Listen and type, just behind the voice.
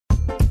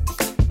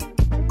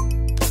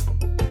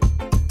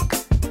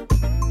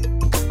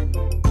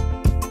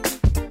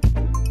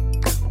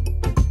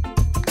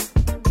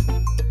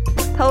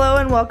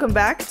welcome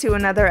back to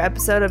another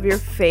episode of your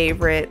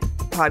favorite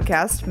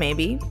podcast,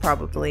 maybe,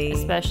 probably.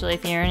 Especially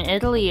if you're in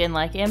Italy and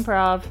like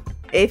improv.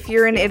 If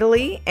you're in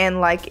Italy and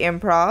like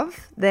improv,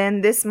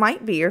 then this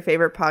might be your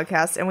favorite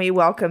podcast, and we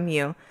welcome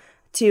you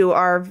to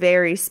our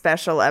very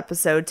special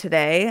episode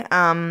today.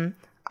 I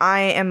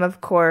am,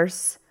 of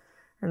course,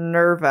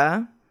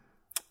 Nerva.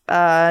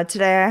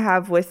 Today I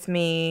have with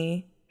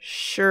me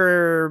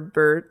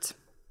Sherbert.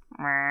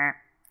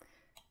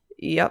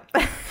 Yep.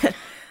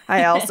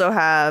 I also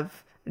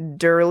have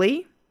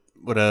Durley.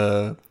 What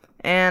a...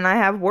 And I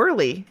have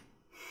Whirly.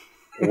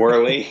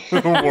 Whirly.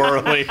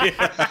 Whirly.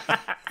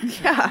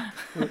 Yeah.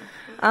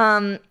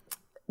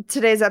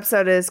 Today's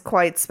episode is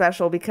quite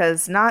special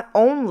because not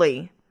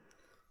only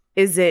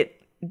is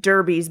it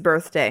Derby's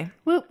birthday.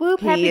 Whoop, whoop.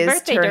 Happy He is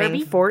birthday, turning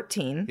Derby.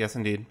 14. Yes,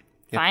 indeed.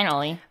 Yep.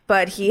 Finally.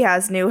 But he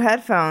has new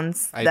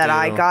headphones I that do.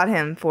 I got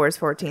him for his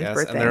 14th Yes,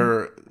 birthday.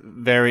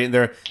 and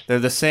they're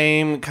the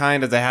same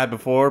kind as they had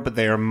before, but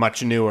they are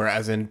much newer,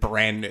 as in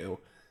brand new.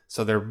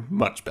 So they're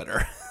much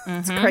better.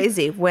 It's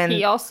crazy when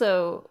He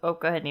also... Oh,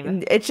 go ahead,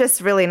 Neva. it's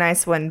just really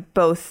nice when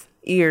both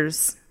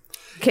ears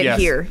can Yes.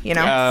 hear, you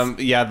know?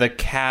 Yeah, the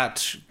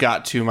cat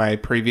got to my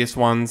previous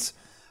ones.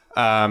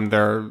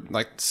 They're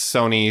like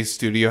Sony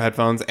studio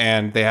headphones,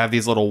 and they have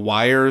these little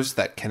wires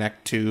that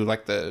connect to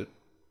like the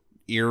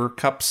ear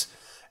cups.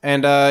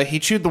 And he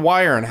chewed the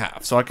wire in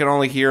half, so I could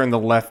only hear in the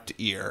left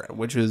ear,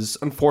 which is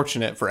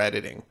unfortunate for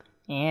editing.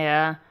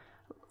 Yeah.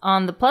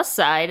 On the plus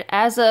side,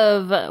 as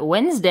of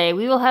Wednesday,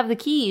 we will have the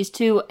keys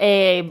to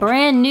a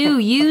brand new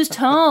used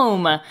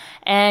home.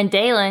 And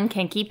Dalen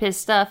can keep his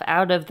stuff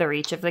out of the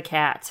reach of the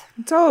cat.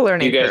 It's all a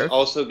learning You guys curve.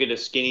 also get a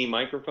skinny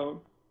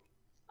microphone?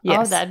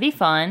 Yes. Oh, that'd be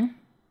fun.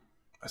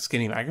 A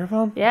skinny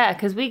microphone? Yeah,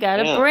 because we got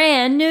a Yeah.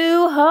 brand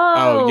new home.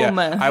 Oh,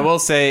 yeah. I will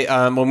say,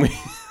 when we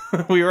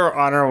we were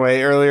on our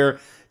way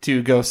earlier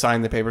to go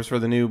sign the papers for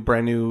the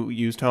brand new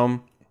used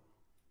home,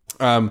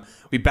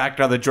 we backed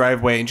out of the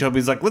driveway, and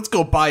Shelby's like, let's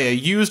go buy a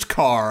used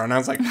car. And I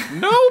was like,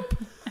 nope.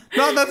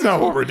 No, that's not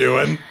what we're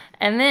doing.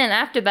 And then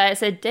after that, I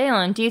said,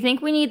 Dalen, do you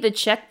think we need the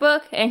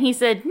checkbook? And he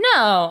said,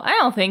 no, I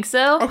don't think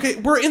so. Okay,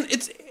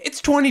 it's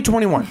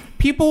 2021.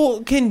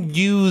 People can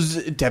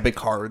use debit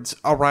cards,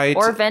 all right?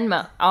 Or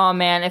Venmo. Oh,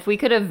 man, if we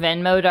could have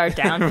Venmo'd our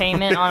down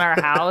payment on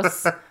our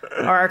house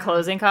or our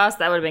closing costs,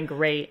 that would have been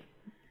great.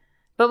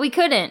 But we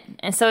couldn't.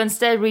 And so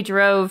instead, we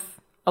drove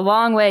a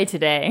long way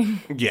today.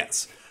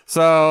 Yes.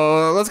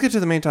 So let's get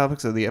to the main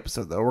topics of the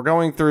episode, though. We're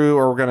going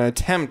to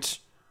attempt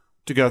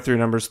to go through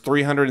numbers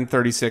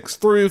 336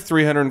 through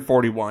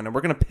 341, and we're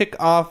going to pick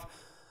up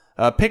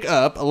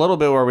a little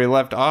bit where we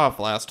left off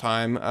last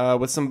time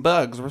with some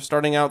bugs. We're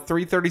starting out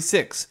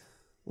 336,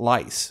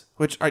 lice,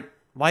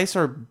 lice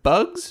are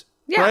bugs,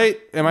 Yeah. right?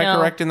 Am I No,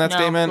 correct in that no,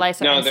 statement?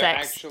 Lice are No, they're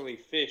insects. actually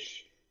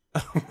fish.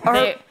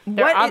 Or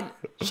They're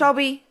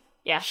Shelby?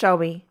 Yeah.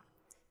 Shelby,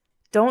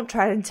 don't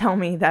try to tell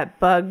me that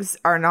bugs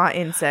are not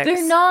insects.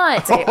 They're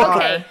not. They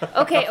Okay.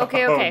 are.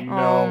 Okay.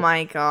 Oh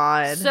my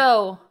god.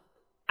 So,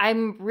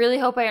 I'm really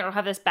hoping I don't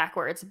have this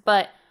backwards,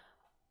 but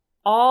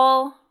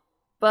all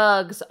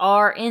bugs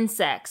are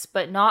insects,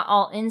 but not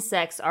all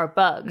insects are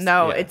bugs.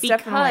 No, Yeah. it's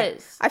definitely...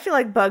 Because- I feel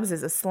like bugs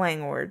is a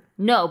slang word.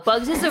 No,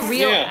 bugs is a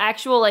real, Yeah.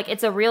 actual, like,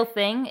 it's a real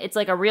thing. It's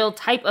like a real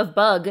type of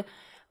bug,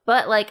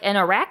 but like an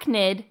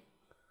arachnid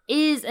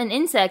is an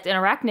insect, an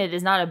arachnid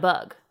is not a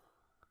bug.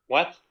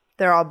 What?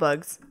 They're all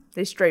bugs.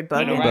 They straight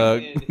bug An me.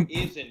 Bug. arachnid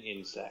is an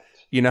insect.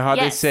 You know how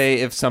they Yes. say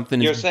if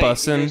something You're is saying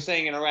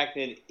bussin'? an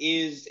arachnid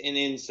is an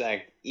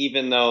insect,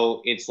 even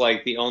though it's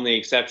like the only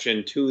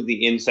exception to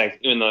the insect,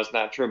 even though it's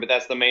not true. But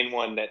that's the main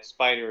one, that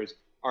spiders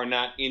are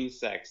not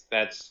insects.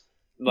 That's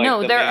like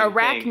No, the they're main thing.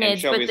 arachnids, And but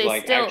Shelby's they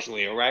like, still-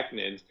 actually,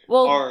 arachnids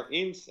Well- are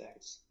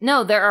insects.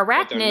 No, they're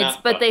But they're arachnids,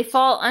 not but they bugs.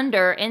 fall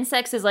under,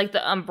 insects is like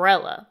the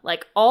umbrella.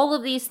 Like all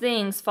of these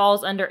things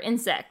falls under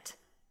insect.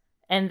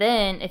 And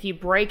then if you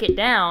break it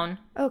down,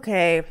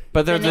 Okay.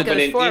 But they're Then it the But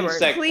goes an forward.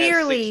 insect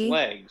Clearly- has 6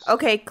 legs.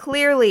 Okay,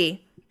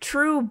 clearly,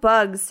 true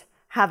bugs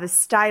have a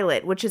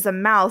stylet, which is a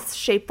mouth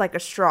shaped like a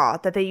straw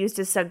that they use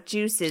to suck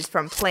juices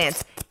from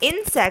plants.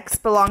 Insects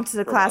belong to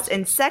the class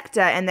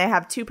Insecta, and they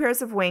have 2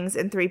 pairs of wings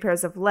and 3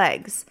 pairs of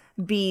legs.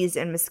 Bees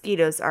and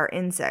mosquitoes are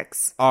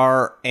insects.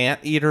 Are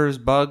anteaters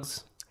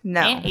bugs? No.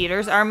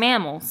 anteaters are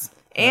mammals.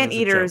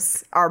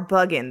 Anteaters are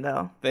bugging,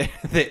 though.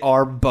 They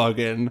are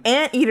bugging.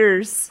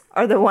 Anteaters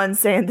are the ones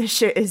saying the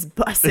shit is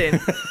bussin'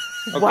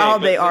 while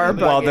but they are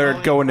the- While bugging.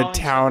 they're going to calling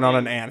town on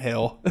an something-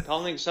 anthill.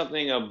 Calling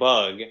something a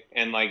bug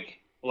and like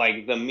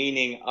the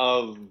meaning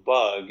of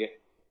bug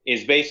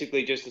is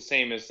basically just the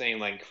same as saying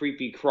like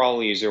creepy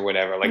crawlies or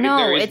whatever. Like No,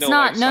 there is it's no,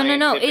 not. Like,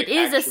 No. scientific It is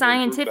a actual proof of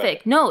scientific.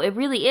 it. No, it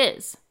really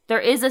is. There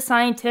is a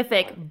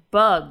scientific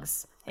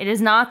bugs. It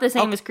is not the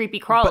same as creepy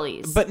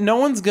crawlies. But no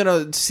one's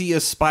gonna see a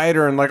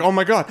spider and like, oh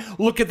my god,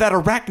 look at that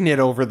arachnid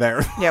over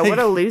there. Yeah, what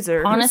a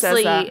loser. Who says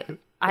honestly, that?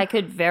 I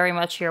could very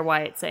much hear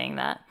Wyatt saying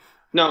that.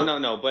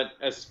 No. But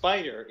a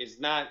spider is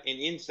not an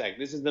insect.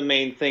 This is the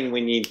main thing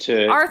we need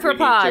to.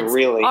 Arthropods. We need to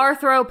really.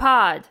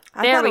 Arthropod.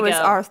 I There thought we it was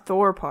go.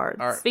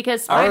 arthropods.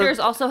 Because spiders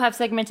also have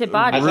segmented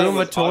bodies. thought it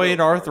was Rheumatoid autoparts.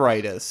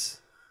 arthritis.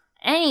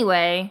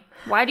 Anyway,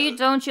 why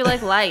don't you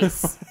like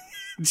lice?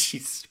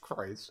 Jesus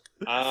Christ.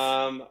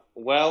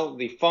 Well,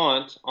 the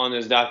font on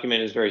this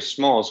document is very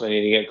small, so I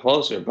need to get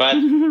closer. But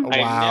Wow.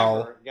 I've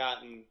never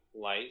gotten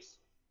lice,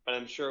 but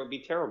I'm sure it would be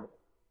terrible.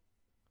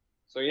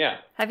 So yeah.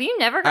 Have you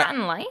never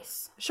gotten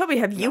lice? Shelby,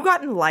 have you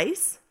gotten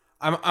lice?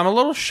 I'm a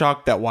little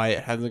shocked that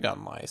Wyatt hasn't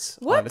gotten lice.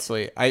 What?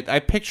 Honestly, I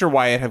picture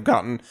Wyatt have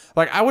gotten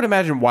I would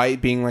imagine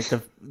Wyatt being like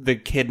the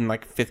kid in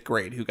like 5th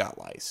grade who got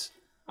lice.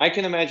 I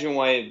can imagine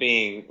Wyatt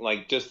being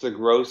like just the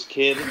gross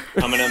kid.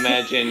 I'm gonna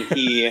imagine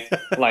he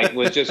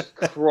was just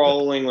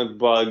crawling with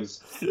bugs.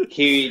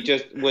 He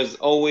just was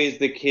always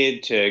the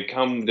kid to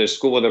come to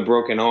school with a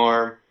broken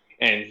arm.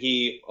 And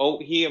he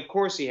of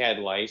course he had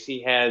lice.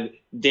 He had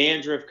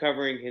dandruff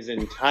covering his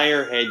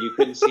entire head. You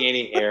couldn't see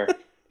any hair.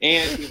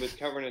 And he was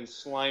covered in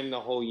slime the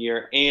whole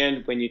year.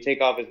 And when you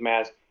take off his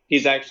mask,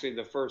 he's actually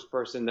the first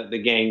person that the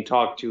gang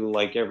talked to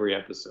like every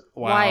episode.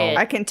 Wow. Wyatt.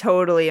 I can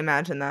totally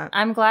imagine that.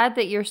 I'm glad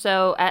that you're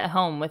so at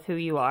home with who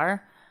you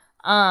are.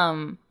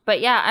 But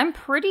yeah, I'm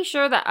pretty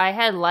sure that I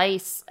had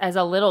lice as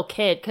a little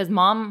kid because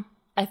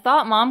I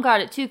thought mom got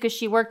it too because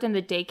she worked in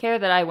the daycare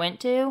that I went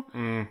to.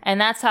 And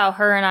that's how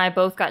her and I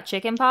both got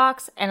chicken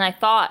pox. And I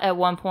thought at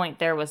one point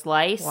there was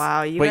lice.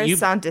 Wow, you But guys you-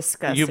 sound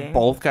disgusting. You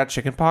both got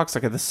chicken pox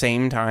like at the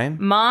same time?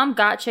 Mom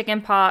got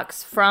chicken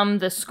pox from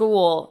the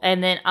school,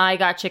 and then I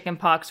got chicken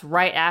pox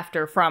right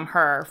after from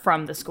her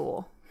from the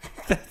school.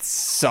 That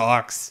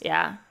sucks.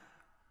 Yeah.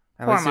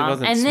 At Poor least it mom.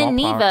 wasn't And then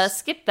smallpox. Neva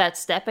skipped that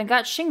step and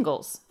got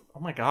shingles. Oh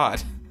my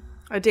god.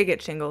 I did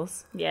get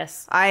shingles.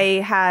 Yes.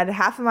 I had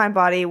half of my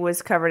body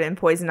was covered in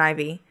poison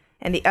ivy,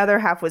 and the other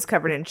half was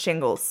covered in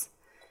shingles.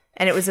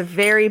 And it was a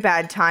very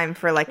bad time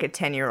for like a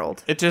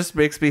 10-year-old. It just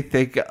makes me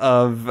think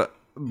of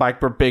Mike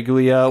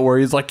Birbiglia where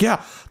he's like, yeah,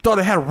 thought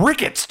I had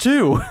rickets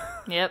too.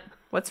 Yep.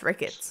 What's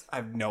rickets? I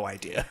have no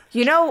idea.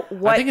 You know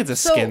what? I think it's a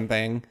skin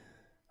thing.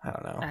 I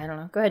don't know. I don't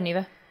know. Go ahead,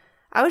 Neva.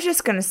 I was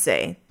just going to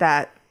say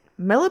that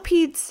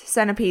millipedes,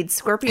 centipedes,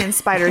 scorpions,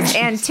 spiders,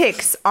 and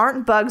ticks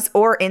aren't bugs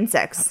or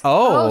insects.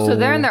 Oh, so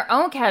they're in their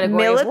own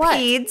category. Of what?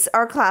 Millipedes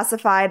are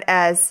classified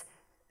as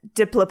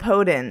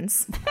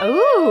diplopodons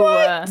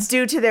Ooh.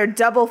 due to their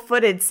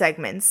double-footed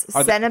segments.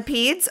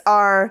 Centipedes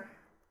are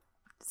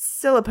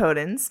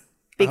cilopodons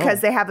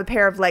because they have a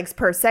pair of legs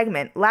per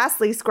segment.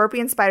 Lastly,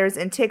 scorpions, spiders,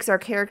 and ticks are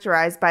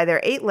characterized by their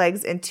 8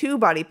 legs and 2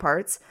 body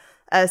parts,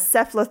 a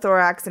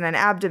cephalothorax and an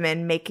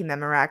abdomen, making them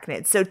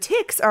arachnids. So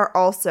ticks are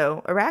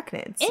also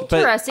arachnids.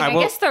 Interesting. I I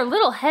will- guess their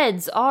little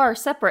heads are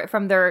separate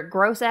from their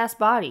gross ass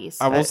bodies.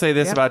 I will say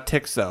this yeah. about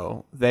ticks,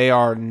 though. They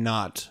are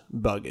not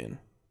bugging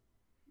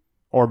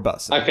or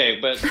bussing. Okay,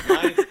 but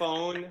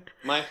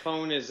my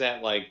phone is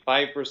at like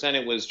 5%.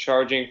 It was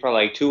charging for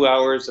like 2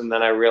 hours, and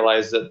then I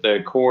realized that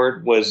the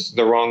cord was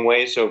the wrong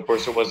way, so of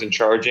course it wasn't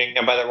charging.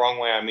 And by the wrong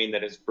way, I mean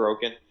that it's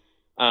broken.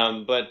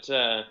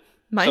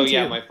 Mine So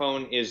yeah, too. my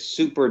phone is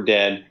super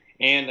dead,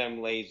 and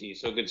I'm lazy.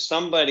 So could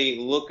somebody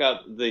look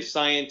up the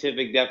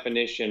scientific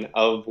definition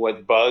of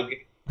what bug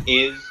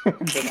is?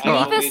 'Cause I've Neva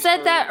always said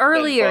heard that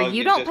earlier. bug You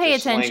is don't just pay a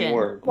slang attention.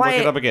 word. Look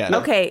it up again.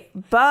 Okay,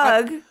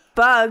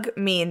 bug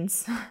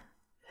means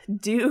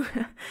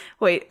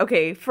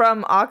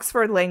from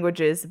Oxford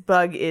Languages,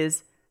 bug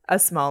is a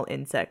small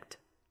insect.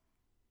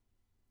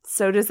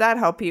 So does that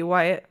help you,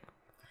 Wyatt?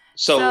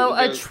 So a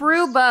there's-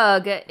 true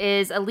bug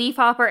is a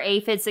leafhopper,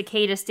 aphid,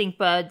 cicada, stink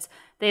bugs.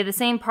 They have the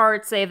same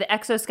parts. They have the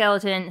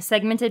exoskeleton,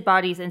 segmented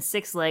bodies, and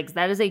 6 legs.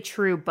 That is a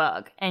true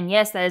bug. And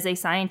yes, that is a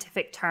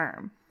scientific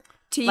term.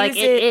 To Like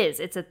use it is.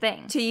 It's a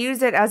thing. To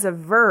use it as a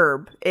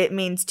verb, it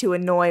means to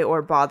annoy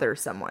or bother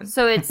someone.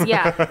 So it's,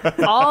 yeah,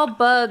 all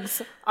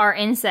bugs are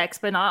insects,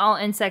 but not all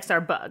insects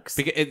are bugs.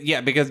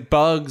 Because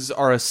bugs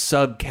are a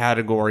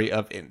subcategory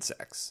of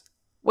insects.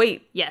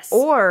 Wait, Yes.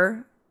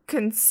 or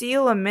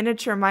conceal a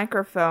miniature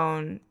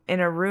microphone in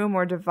a room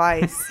or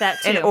device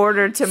That in too.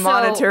 order to So,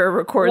 monitor or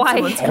record why-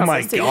 someone's Oh my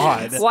conversation.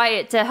 God.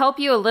 Wyatt, to help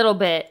you a little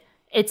bit,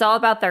 it's all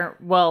about their,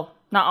 well,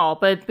 not all,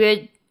 but a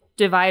big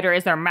divider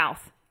is their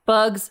mouth.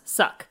 Bugs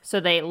suck. So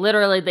they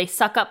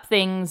suck up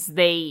things,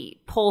 they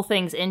pull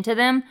things into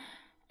them,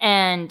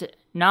 and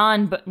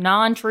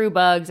non-true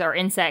bugs or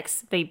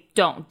insects, they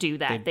don't do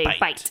that. They They bite.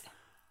 bite.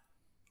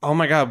 Oh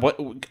my god, what?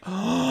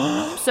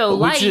 So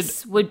We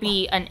lice would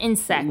be an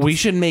insect. We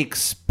should make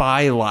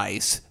spy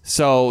lice.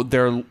 So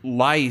they're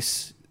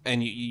lice,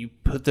 and you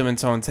put them in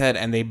someone's head,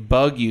 and they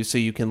bug you so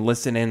you can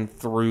listen in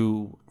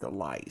through the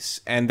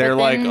lice. And they're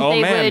But like, then oh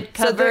they man. would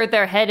So cover they're-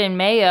 their head in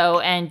mayo,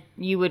 and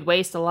you would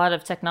waste a lot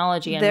of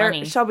technology and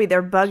money. Shelby,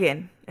 they're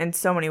bugging in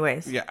so many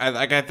ways. Yeah,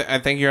 I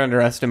think you're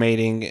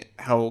underestimating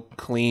how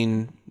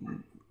clean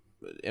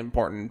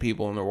important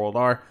people in the world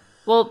are.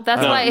 Well,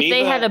 that's No, why if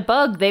they Neva- had a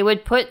bug, they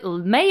would put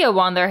mayo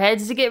on their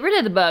heads to get rid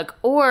of the bug,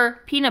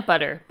 or peanut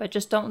butter, but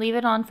just don't leave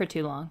it on for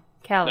too long.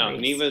 No,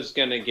 Calories. Neva's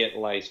gonna get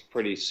lice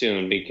pretty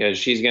soon because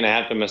she's gonna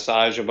have to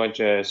massage a bunch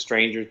of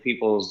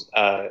people's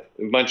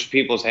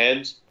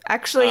heads.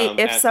 Actually, at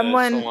if the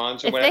someone,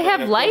 salons or if whatever. they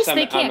have And of course, lice,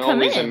 they can't I'm come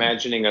always in.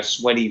 imagining a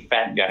sweaty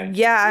fat guy.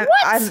 yeah,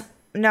 What?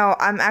 No,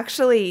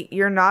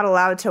 you're not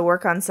allowed to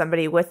work on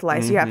somebody with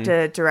lice. You have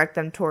to direct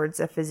them towards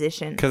a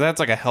physician. Because that's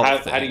like a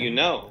health thing. How do you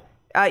know?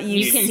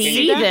 You can see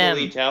see them.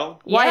 Easily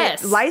tell?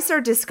 Yes. Lice are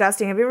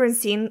disgusting. Have you ever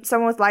seen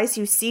someone with lice?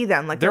 You see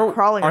them, like they're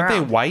crawling aren't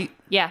around. they white?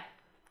 Yeah.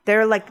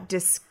 They're like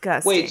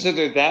disgusting. Wait, so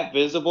they're that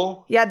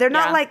visible? yeah, they're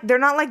not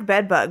Yeah. like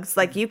bed bugs.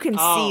 Like you can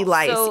see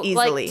lice So,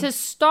 easily. like,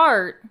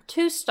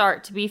 to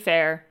start, to be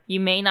fair, you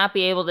may not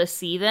be able to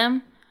see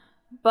them,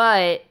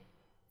 but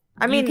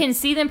I mean, you can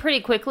see them pretty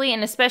quickly,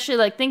 and especially,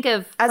 like, think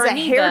of as a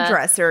Ferneva,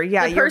 hairdresser,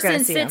 yeah, the you're person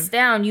gonna see sits them.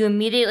 down, you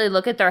immediately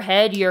look at their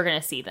head, you're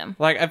gonna see them.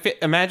 Like,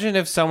 imagine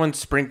if someone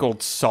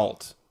sprinkled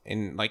salt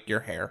in, like,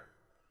 your hair.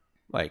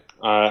 Like,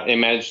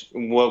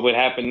 Imagine what would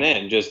happen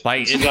then. Just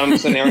Like- some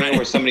scenario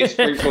where somebody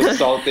sprinkles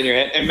salt in your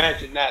head.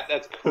 Imagine that.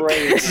 That's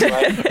crazy,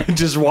 right?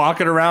 just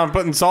walking around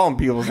putting salt in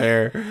people's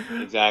hair.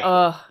 Exactly.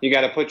 Ugh. You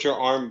got to put your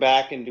arm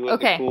back and do it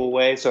Okay. the cool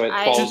way so it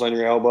I falls just- on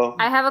your elbow.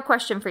 I have a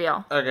question for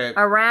y'all. Okay.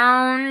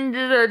 Around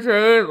the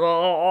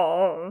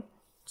table.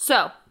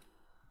 So,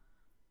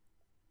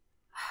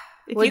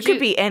 If Would you could you-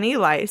 be any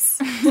lice,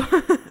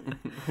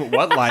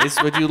 What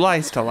lice would you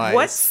lice to lice?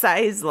 what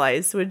size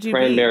lice would you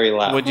Cranberry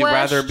loud. Would you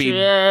rather be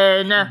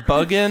question.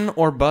 buggin'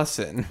 or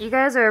bussin'? You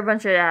guys are a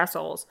bunch of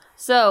assholes.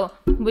 So,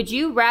 would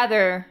you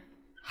rather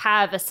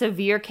have a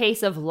severe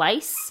case of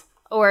lice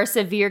or a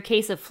severe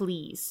case of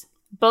fleas?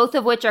 Both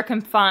of which are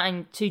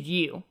confined to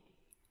you. be?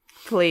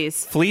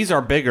 Please. Fleas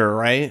are bigger,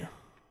 right?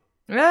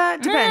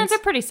 It depends. They're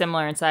pretty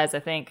similar in size, I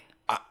think.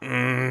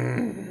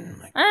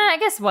 I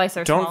guess lice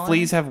are Don't smaller.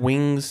 fleas have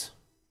wings?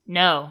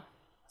 No.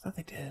 I thought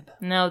they did.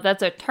 No,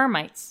 that's a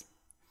termites.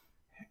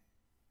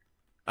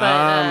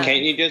 But,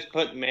 Can't you just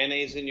put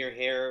mayonnaise in your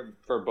hair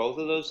for both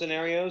of those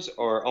scenarios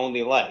or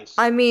only lice?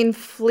 I mean,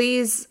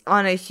 fleas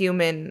on a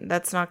human,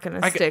 that's not going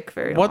to stick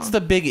very What's long.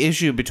 the big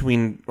issue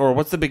between, or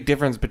what's the big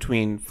difference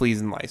between fleas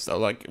and lice, though?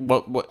 Like,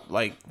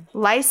 like,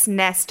 Lice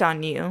nest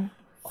on you.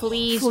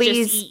 fleas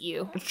fleas- just eat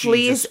you.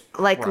 Fleas,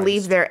 like, Christ.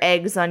 leave their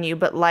eggs on you,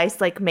 but lice,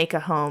 like, make a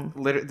home.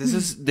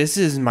 this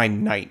is my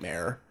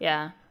nightmare.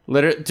 Yeah.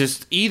 Literally,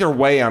 just either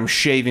way, I'm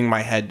shaving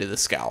my head to the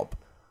scalp.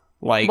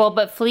 Like, Well,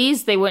 but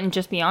fleas, they wouldn't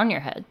just be on your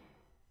head.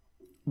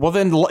 well,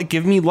 then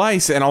give me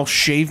lice and I'll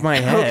shave my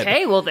head.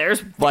 Okay, well,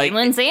 there's Like,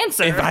 Dalen's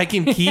answer. If I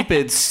can keep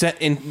it set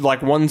in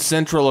like one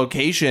central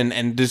location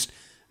and just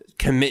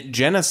commit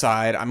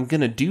genocide, I'm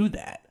gonna do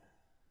that.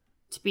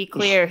 To be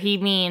clear, he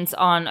means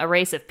on a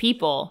race of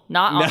people,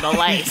 not on the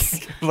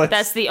lice. Let's-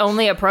 That's the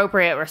only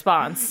appropriate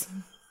response.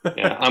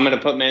 Yeah, I'm going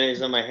to put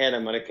mayonnaise on my head.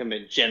 I'm going to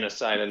commit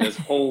genocide on this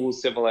whole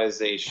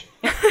civilization.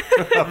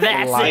 That's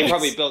They it.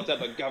 probably built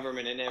up a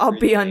government and everything. I'll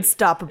be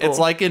unstoppable. It's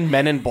like in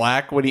Men in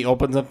Black when he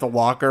opens up the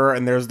locker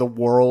and there's the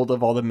world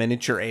of all the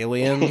miniature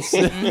aliens.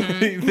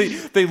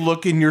 they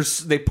look in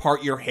they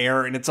part your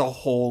hair and it's a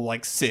whole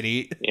like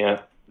city.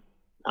 Yeah.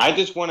 I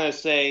just want to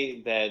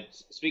say that,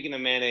 speaking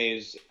of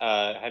mayonnaise,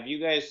 have you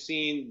guys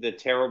seen the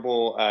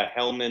terrible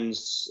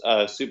Hellman's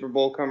Super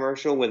Bowl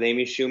commercial with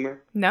Amy Schumer?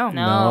 no.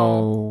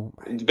 No.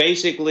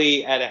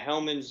 Basically, at a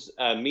Hellman's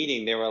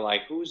meeting, they were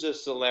like, who's a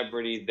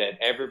celebrity that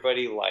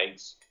everybody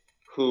likes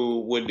who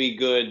would be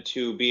good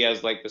to be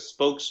as like the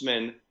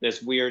spokesman,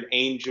 this weird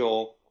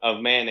angel of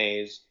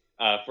mayonnaise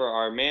for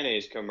our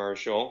mayonnaise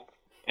commercial?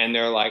 And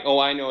they're like, oh,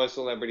 I know a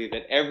celebrity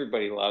that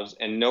everybody loves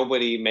and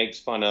nobody makes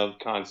fun of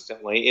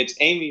constantly. It's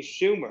Amy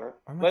Schumer.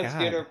 Oh my Let's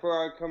God. get her for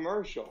our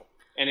commercial.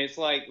 And it's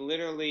like,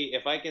 literally,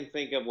 if I can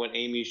think of what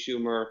Amy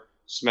Schumer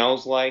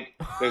smells like,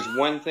 there's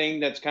one thing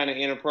that's kind of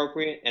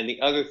inappropriate, and the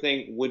other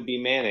thing would be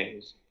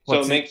mayonnaise. So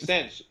What's it makes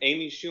sense.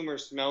 Amy Schumer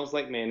smells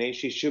like mayonnaise.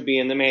 She should be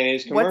in the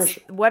mayonnaise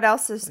commercial. What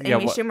else does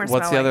Amy Schumer smell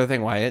what's the like? other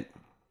thing, Wyatt?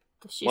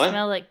 Does she What?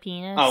 smell like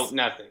penis? Oh,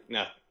 nothing.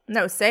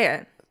 No, say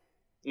it.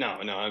 No,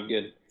 I'm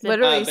good.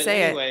 Literally but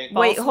say anyway- it.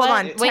 Wait, Ball hold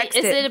sweat? on. Wait, Text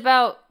is it. it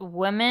about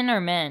women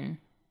or men?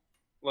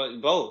 Well,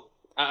 both.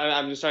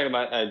 I'm just talking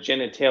about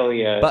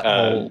genitalia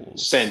Buttholes.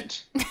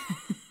 scent.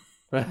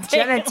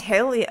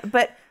 Genitalia,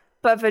 but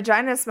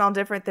vaginas smell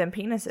different than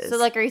penises. So,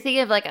 like, are you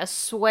thinking of like a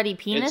sweaty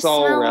penis? It's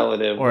all smell?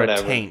 relative, Or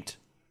whatever. a taint?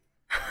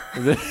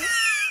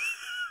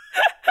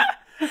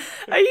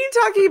 are you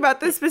talking about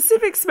the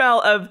specific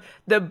smell of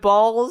the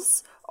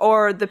balls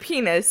or the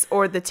penis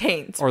or the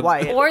taint? Or-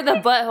 Wyatt? Or the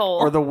butthole.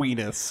 Or the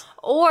weenus?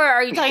 Or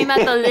are you talking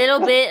about the little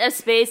bit of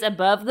space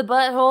above the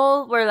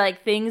butthole where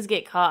like things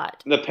get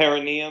caught? The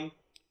perineum.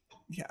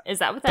 Is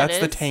that what that That's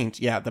is? the taint.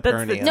 Yeah, the That's the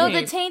perineum. No,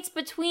 taint. the taint's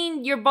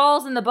between your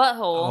balls and the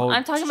butthole. Oh,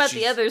 I'm talking about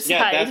the jeez. other Yeah,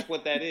 side. that's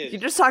what that is. You're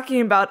just talking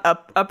about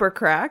upper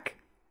crack?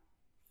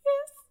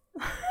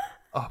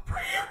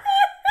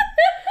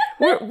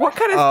 What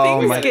kind of Oh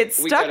things my- get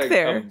We stuck got a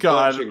there?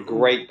 God. bunch of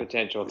great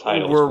potential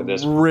titles We're for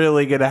this.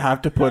 really gonna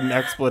have to put an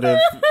expletive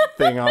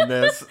thing on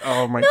this.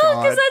 Oh my No,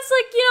 god. because that's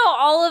like,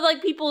 all of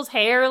like people's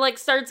hair like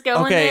starts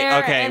going Okay, there.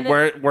 okay, and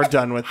then- we're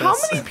done with this. How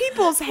many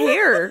people's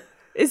hair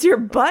is your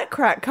butt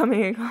crack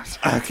coming in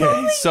contact?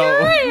 Okay, so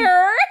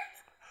hair.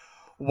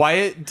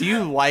 Wyatt, do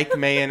you like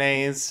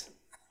mayonnaise?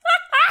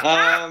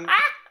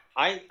 I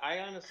I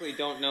honestly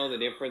don't know the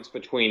difference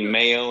between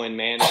mayo and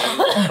mayonnaise.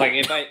 Like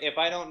if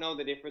I don't know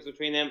the difference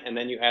between them, and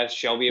then you ask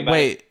Shelby about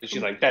it,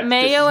 she's like, "That's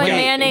Mayo and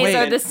disgusting." mayonnaise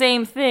are the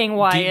same thing,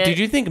 Wyatt. Did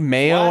you think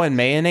mayo What? and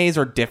mayonnaise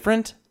are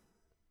different?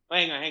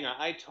 Hang on.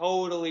 I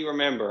totally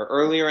remember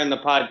earlier in the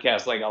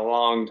podcast, like a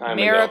long time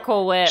ago,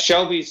 Miracle Whip.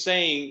 Shelby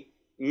saying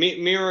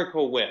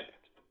Miracle Whip.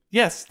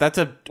 Yes, that's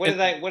a. What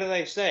did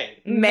I say?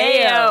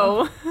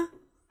 Mayo.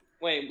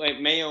 Wait,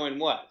 mayo and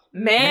what?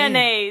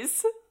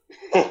 Mayonnaise.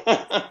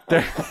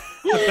 Yeah,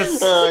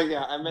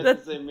 I meant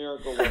to say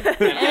Miracle Whip.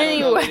 And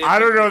Anyway. I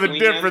don't know the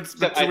between them, difference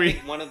except I between-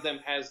 think one of them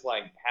has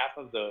like half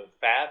of the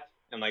fat,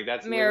 and like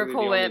that's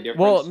Miracle literally the only Whip. difference.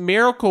 Well,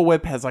 Miracle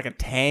Whip has like a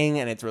tang,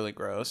 and it's really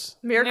gross.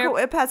 Miracle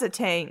Whip has a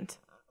taint.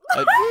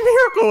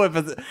 Miracle Whip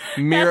is That's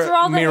where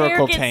all the miracle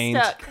hair gets taint.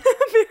 stuck.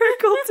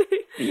 Miracle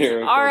taint.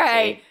 Miracle All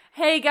right. Whip.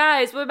 Hey,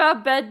 guys, what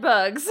about bed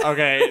bugs?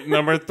 Okay,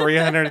 number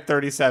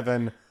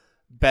 337,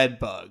 bed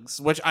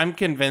bugs, which I'm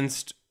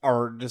convinced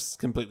are just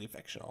completely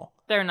fictional.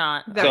 They're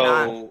not. They're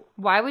not. So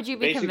Why would you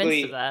be Basically,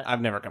 convinced of that?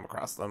 I've never come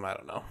across them. I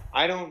don't know.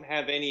 I don't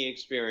have any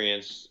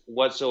experience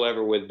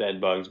whatsoever with bed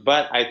bugs,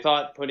 but I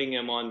thought putting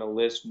them on the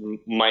list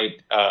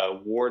might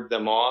ward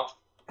them off.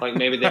 Like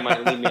maybe they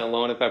might leave me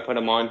alone if I put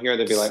them on here.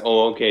 They'd be like,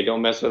 "Oh, okay,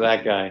 don't mess with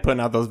that guy." Putting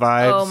out those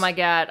vibes. Oh my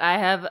god, I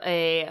have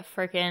a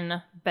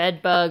freaking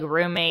bed bug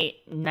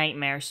roommate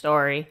nightmare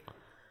story.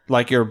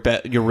 Like your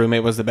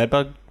roommate was the bed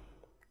bug?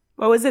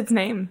 What was its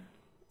name?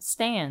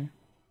 Stan.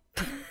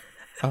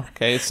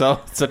 Okay,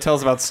 so tell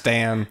us about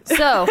Stan.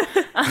 So,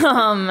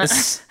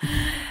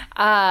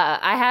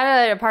 I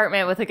had an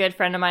apartment with a good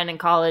friend of mine in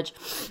college.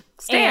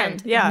 Stan,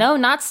 And- yeah. No,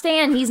 not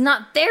Stan. He's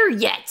not there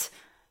yet.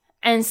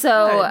 And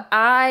so Good.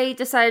 I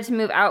decided to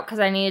move out because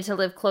I needed to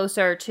live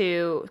closer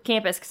to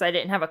campus because I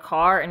didn't have a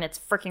car and it's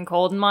freaking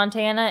cold in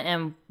Montana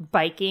and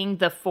biking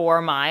the 4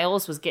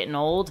 miles was getting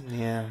old.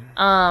 Yeah.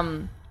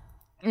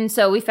 And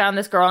so we found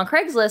this girl on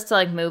Craigslist to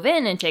like move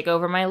in and take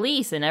over my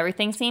lease and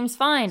everything seems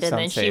fine. And then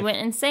Sounds she safe. went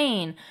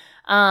insane.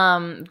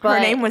 Her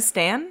name was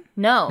Stan?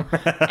 No.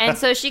 And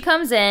so she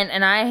comes in,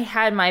 and I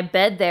had my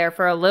bed there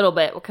for a little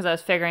bit because I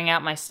was figuring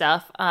out my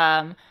stuff.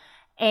 And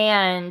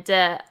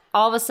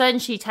all of a sudden,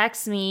 she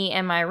texts me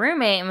and my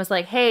roommate and was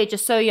like, "Hey,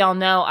 just so y'all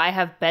know, I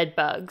have bed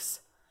bugs."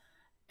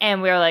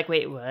 And we were like,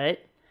 "Wait, what?"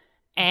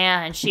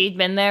 And she'd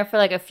been there for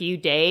like a few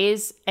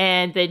days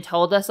and then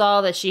told us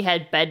all that she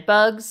had bed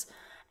bugs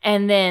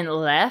and then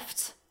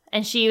left.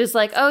 And she was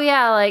like, "Oh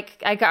yeah,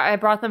 like I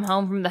brought them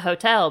home from the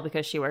hotel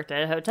because she worked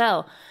at a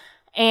hotel."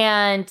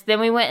 And then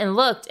we went and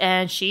looked,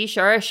 and she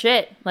sure as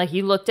shit, like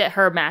you looked at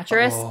her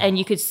mattress and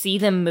you could see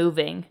them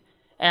moving.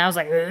 And I was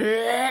like,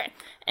 "Ugh."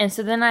 And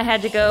so then I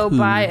had to go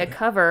buy a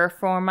cover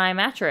for my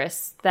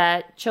mattress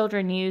that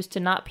children use to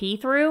not pee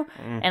through.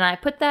 And I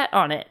put that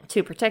on it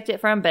to protect it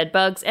from bed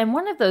bugs. And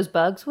one of those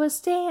bugs was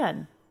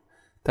Stan.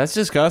 That's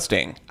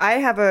disgusting. I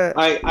have a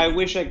I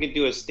wish I could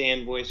do a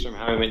Stan voice from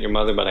How I Met Your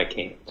Mother, but I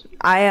can't.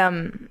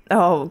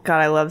 oh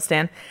god, I love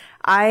Stan.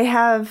 I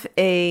have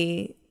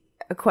a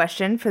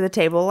question for the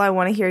table. I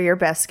want to hear your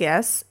best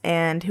guess,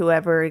 and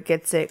whoever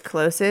gets it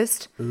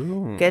closest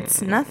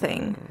gets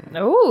nothing.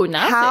 Oh,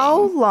 nothing. How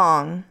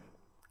long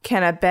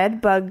can a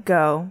bed bug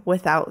go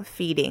without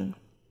feeding?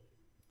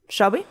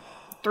 Shelby?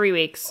 3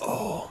 weeks.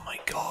 Oh my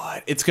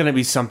god. It's going to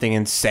be something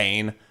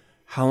insane.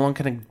 How long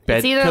can a bed...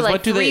 It's either 'cause like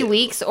what do 3 they,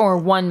 weeks or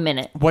 1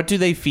 minute. What do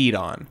they feed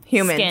on?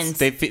 Humans.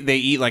 Skins. They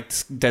eat like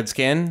dead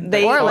skin?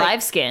 They Or eat, like-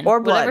 live skin. or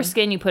Whatever blood.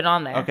 skin you put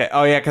on there. Okay.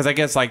 Oh yeah, because I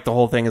guess like the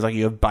whole thing is like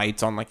you have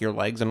bites on like your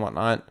legs and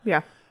whatnot.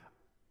 Yeah.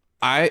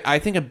 I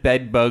think a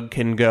bed bug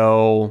can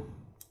go...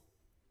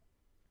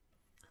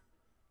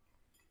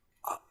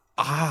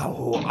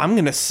 I'm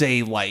going to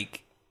say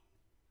like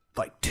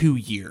 2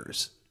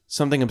 years.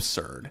 Something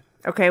absurd.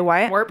 Okay,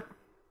 Wyatt? Warp.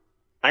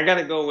 I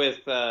gotta go with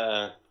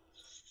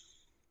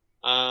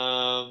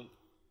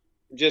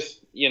just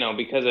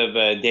because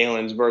of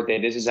Dalen's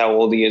birthday. This is how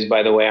old he is,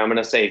 by the way. I'm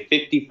gonna say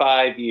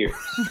 55 years.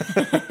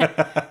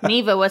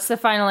 Neva, what's the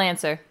final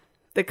answer?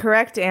 The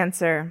correct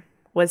answer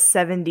was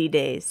 70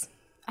 days.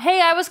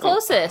 Hey, I was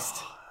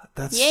closest.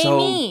 That's Yay so...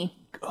 me.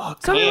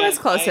 Someone And was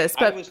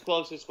closest, I but was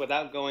closest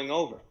without going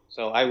over,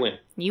 so I win.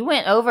 You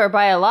went over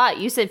by a lot.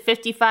 You said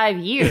 55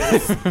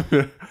 years.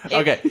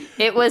 Okay.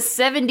 It was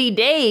 70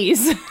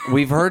 days.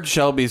 We've heard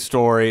Shelby's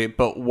story,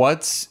 but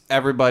what's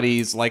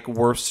everybody's like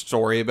worst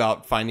story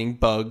about finding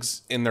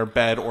bugs in their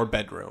bed or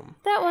bedroom?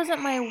 That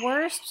wasn't my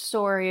worst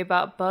story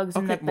about bugs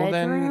in the well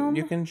bedroom. then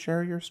you can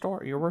share your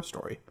story, your worst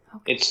story.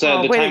 It's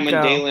Oh, the way to time when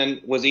go.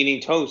 Dalen was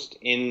eating toast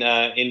in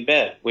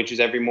bed, which is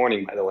every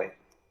morning, by the way.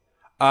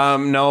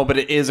 No, but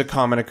it is a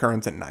common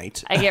occurrence at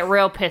night. I get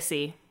real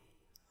pissy.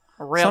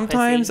 Real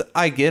Sometimes pissy.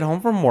 I get home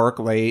from work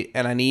late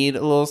and I need a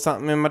little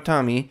something in my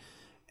tummy,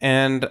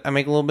 and I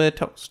make a little bit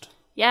of toast.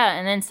 Yeah,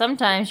 and then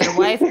sometimes your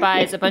wife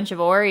buys a bunch of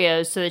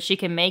Oreos so that she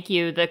can make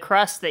you the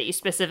crust that you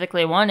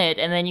specifically wanted,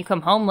 and then you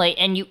come home late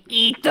and you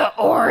eat the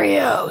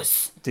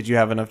Oreos. Did you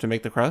have enough to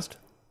make the crust?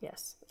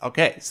 Yes.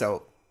 Okay,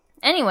 so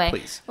Anyway,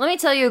 Please. let me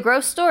tell you a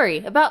gross story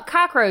about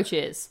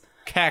cockroaches.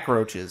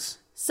 cockroaches.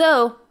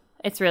 So,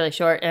 It's really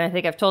short, and I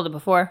think I've told it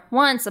before.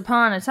 Once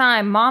upon a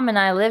time, Mom and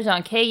I lived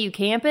on KU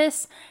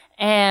campus,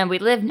 and we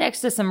lived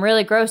next to some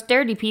really gross,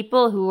 dirty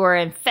people who were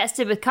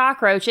infested with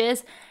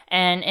cockroaches.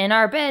 And in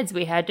our beds,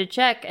 we had to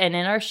check, and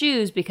in our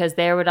shoes, because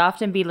there would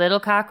often be little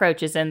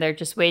cockroaches, and they're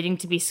just waiting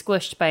to be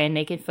squished by a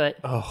naked foot.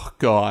 Oh,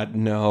 God,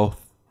 no.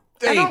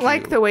 I don't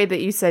like the way that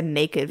you said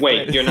naked.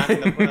 Wait, foot. you're not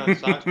going to put on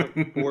socks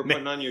before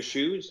putting on your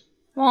shoes?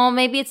 Well,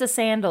 maybe it's a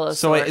sandal of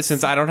So sorts.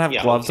 since I don't have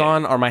Yeah, gloves okay.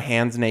 on, are my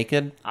hands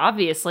naked?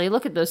 Obviously,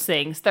 look at those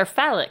things. They're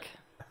phallic.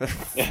 Put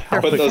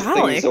those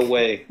phallic. things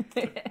away.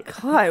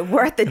 God,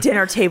 we're at the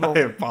dinner table.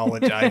 I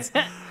apologize.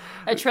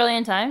 A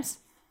trillion times?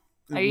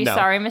 Are you No.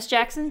 sorry, Miss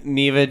Jackson?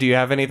 Neva, do you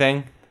have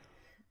anything?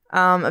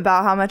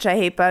 About how much I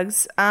hate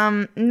bugs.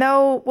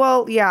 No,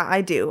 well, yeah,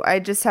 I do. I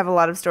just have a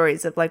lot of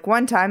stories of like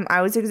one time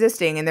I was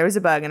existing and there was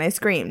a bug and I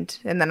screamed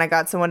and then I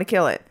got someone to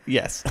kill it.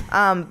 Yes.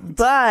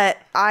 But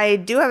I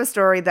do have a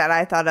story that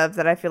I thought of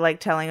that I feel like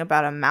telling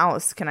about a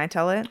mouse. Can I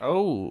tell it?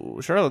 Oh,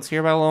 sure. Let's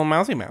hear about a little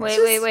mousy mouse.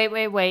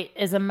 Wait.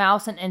 Is a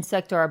mouse an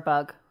insect or a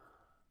bug?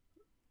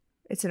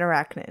 It's an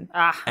arachnid.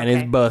 Ah, And okay.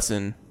 it's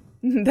bussin'.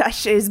 That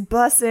shit is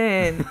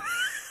bussin'.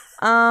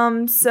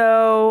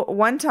 So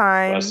one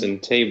time Busting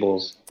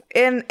tables.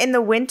 in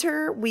the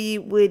winter we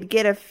would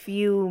get a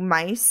few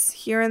mice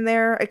here and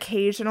there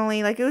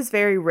occasionally. Like it was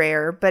very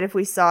rare, but if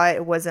we saw it,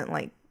 it wasn't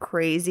like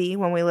crazy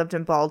when we lived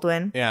in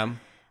Baldwin. Yeah.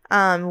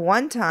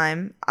 One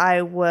time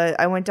I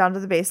went down to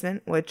the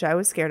basement, which I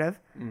was scared of.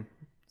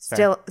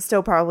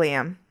 Still probably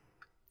am.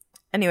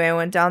 Anyway, I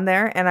went down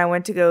there and I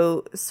went to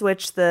go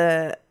switch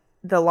the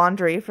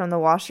laundry from the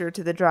washer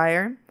to the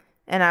dryer.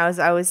 And I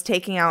was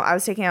taking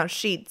out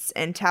sheets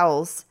and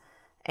towels,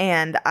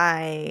 and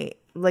I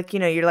like, you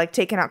know, you're like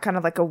taking out kind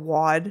of like a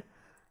wad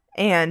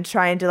and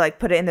trying to like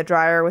put it in the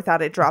dryer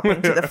without it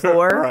dropping to the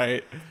floor.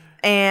 Right.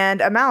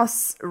 And a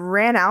mouse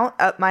ran out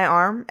up my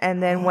arm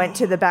and then went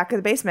to the back of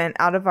the basement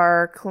out of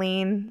our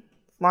clean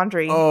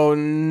laundry, Oh,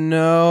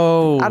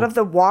 no. out of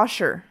the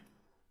washer.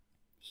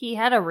 He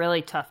had a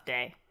really tough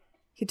day.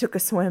 He took a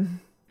swim.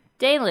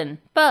 Dalen,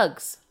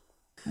 bugs.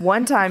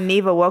 One time,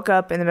 Neva woke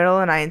up in the middle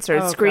of the night and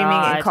started Oh, screaming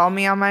God. and called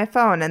me on my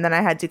phone. And then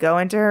I had to go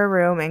into her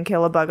room and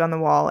kill a bug on the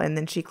wall. And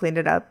then she cleaned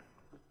it up.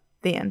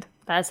 The end.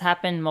 That's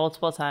happened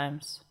multiple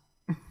times.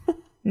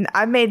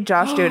 I've made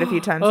Josh do it a few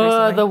times Oh,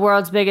 recently. the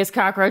world's biggest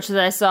cockroach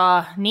that I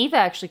saw. Neve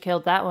actually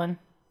killed that one.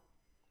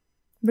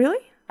 Really?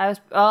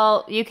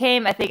 You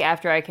came, I think,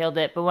 after I killed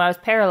it, but when I was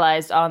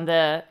paralyzed on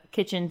the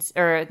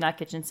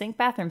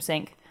bathroom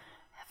sink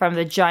from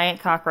the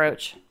giant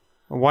cockroach.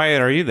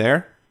 Wyatt, are you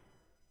there?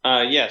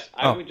 Yes,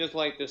 I would just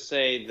like to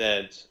say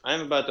that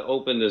I'm about to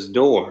open this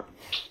door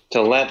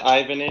to let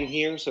Ivan in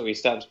here so he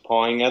stops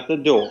pawing at the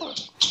door.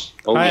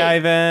 Okay. Hi,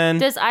 Ivan.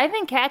 Does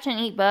Ivan catch and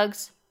eat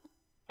bugs?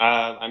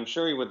 I'm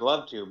sure he would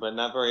love to, but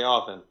not very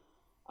often.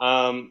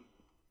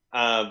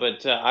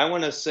 But I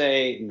want to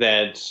say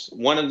that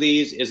one of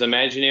these is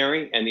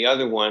imaginary and the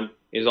other one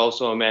is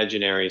also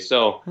imaginary.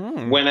 So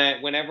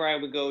whenever I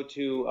would go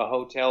to a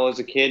hotel as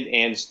a kid,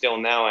 and still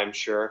now I'm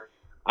sure,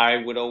 I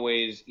would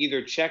always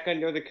either check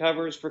under the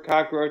covers for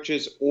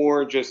cockroaches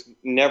or just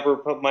never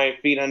put my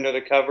feet under the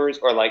covers,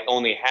 or like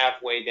only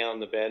halfway down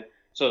the bed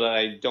so that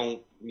I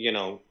don't,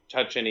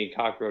 touch any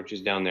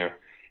cockroaches down there.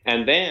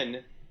 And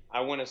then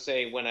I want to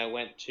say when I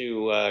went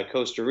to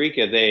Costa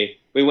Rica,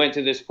 we went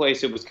to this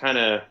place. It was kind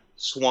of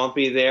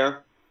swampy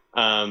there.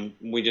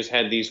 We just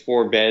had these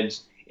 4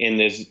 beds in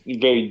this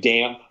very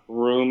damp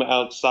room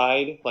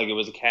outside. Like it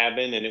was a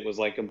cabin and it was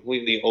like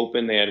completely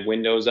open. They had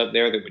windows up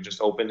there that would just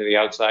open to the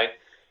outside.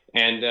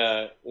 And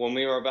when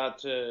we were about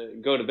to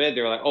go to bed,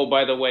 they were like, oh,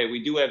 by the way,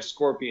 we do have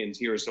scorpions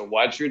here, so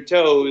watch your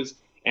toes.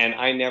 And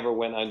I never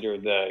went under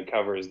the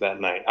covers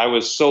that night. I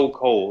was so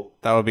cold.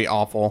 That would be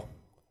awful.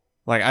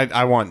 Like,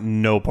 I want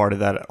no part of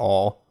that at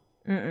all.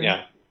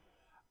 Yeah.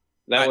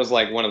 That was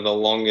like one of the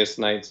longest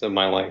nights of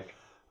my life.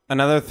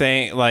 Another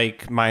thing,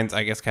 like, mine's,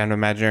 I guess, kind of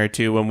imaginary,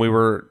 too. When we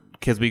were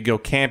kids, we'd go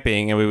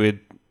camping, and we would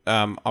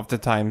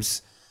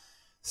oftentimes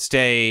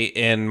stay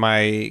in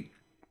my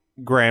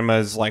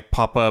grandma's, like,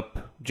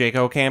 pop-up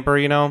Jayco camper,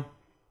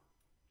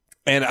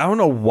 And I don't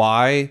know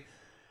why,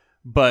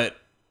 but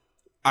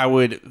I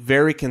would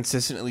very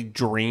consistently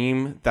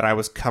dream that I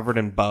was covered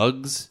in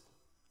bugs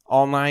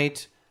all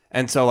night.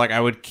 And so, like,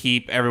 I would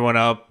keep everyone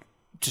up,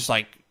 just,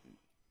 like,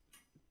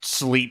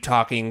 sleep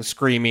talking,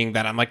 screaming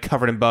that I'm, like,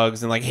 covered in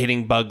bugs and, like,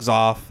 hitting bugs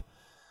off.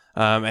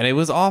 And it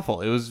was awful.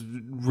 It was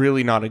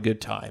really not a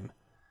good time.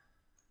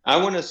 I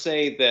want to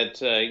say that,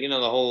 the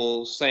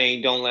whole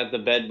saying, don't let the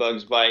bed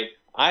bugs bite.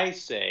 I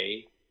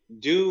say,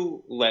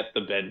 do let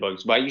the bed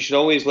bugs bite. You should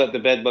always let the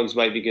bed bugs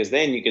bite, because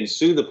then you can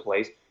sue the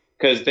place,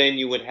 because then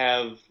you would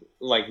have,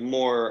 like,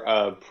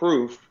 more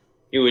proof.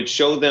 You would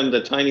show them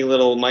the tiny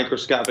little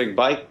microscopic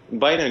bite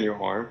on your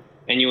arm,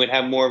 and you would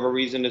have more of a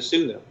reason to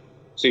sue them.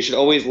 So you should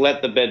always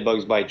let the bed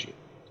bugs bite you.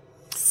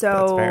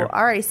 So fair.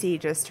 RAC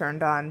just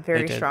turned on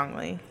very It did.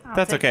 strongly.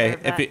 That's take okay. care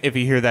of that. If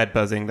you hear that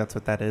buzzing, that's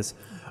what that is.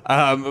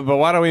 But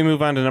why don't we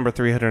move on to number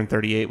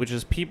 338, which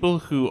is people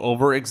who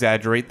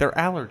over-exaggerate their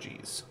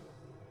allergies.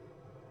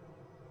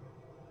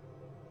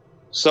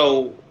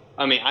 So,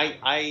 I mean,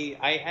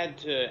 I had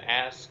to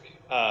ask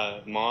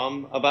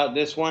Mom about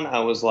this one. I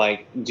was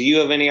like, do you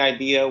have any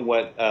idea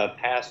what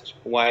past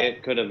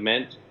Wyatt could have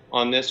meant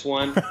on this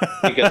one?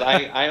 Because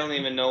I don't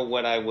even know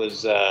what I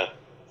was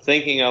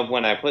thinking of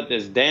when I put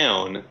this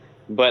down.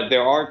 But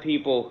there are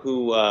people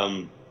who,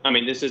 I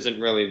mean, this isn't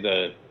really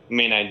the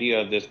main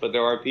idea of this, but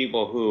there are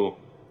people who,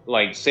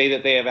 like, say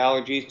that they have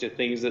allergies to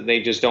things that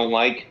they just don't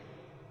like.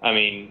 I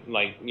mean,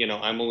 like, you know,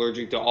 I'm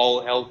allergic to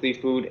all healthy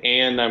food,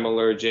 and I'm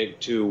allergic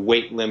to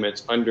weight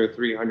limits under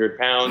 300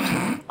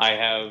 pounds. I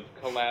have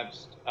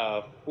collapsed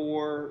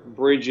 4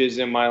 bridges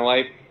in my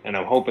life, and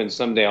I'm hoping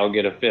someday I'll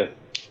get a 5th.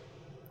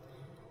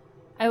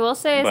 I will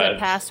say, as a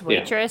past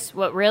waitress,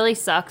 what really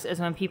sucks is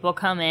when people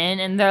come in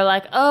and they're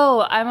like,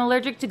 oh, I'm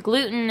allergic to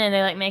gluten, and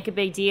they, like, make a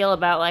big deal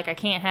about, like, I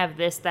can't have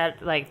this,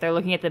 that, like, they're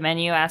looking at the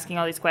menu, asking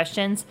all these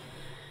questions.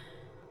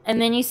 And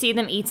then you see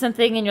them eat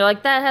something, and you're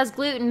like, that has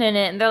gluten in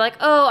it. And they're like,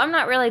 oh, I'm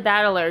not really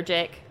that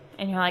allergic.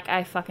 And you're like,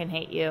 I fucking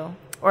hate you.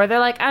 Or they're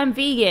like, I'm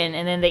vegan.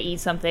 And then they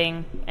eat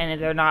something, and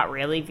they're not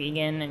really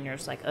vegan. And you're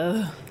just like,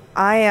 ugh.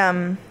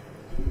 I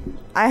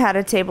had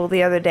a table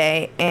the other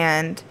day,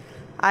 and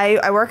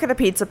I work at a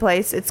pizza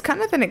place. It's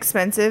kind of an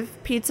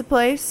expensive pizza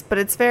place, but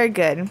it's very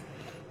good.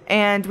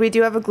 And we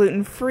do have a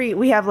gluten-free.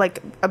 We have,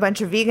 like, a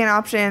bunch of vegan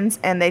options,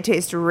 and they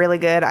taste really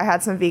good. I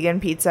had some vegan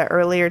pizza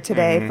earlier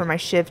today for my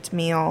shift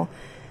meal.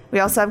 We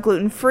also have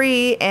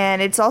gluten-free,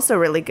 and it's also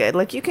really good.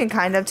 Like, you can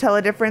kind of tell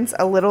a difference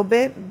a little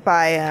bit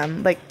by,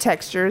 like,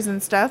 textures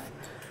and stuff.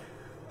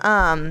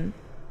 But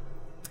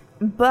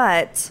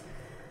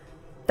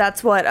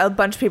that's what a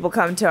bunch of people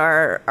come to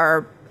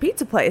our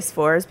pizza place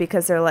for, is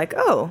because they're like,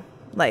 oh,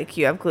 like,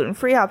 you have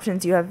gluten-free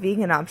options, you have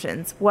vegan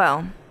options.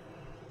 Well,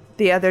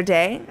 the other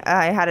day,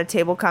 I had a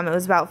table come. It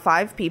was about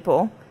 5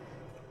 people,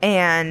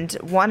 and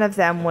one of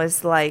them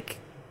was like,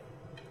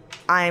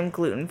 I'm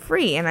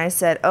gluten-free. And I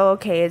said, oh,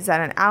 okay, is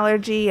that an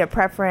allergy, a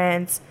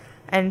preference?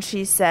 And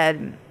she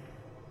said,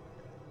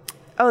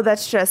 oh,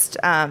 that's just,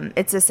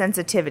 it's a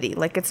sensitivity.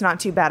 Like, it's not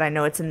too bad. I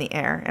know it's in the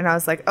air. And I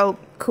was like, oh,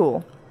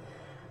 cool.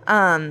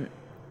 And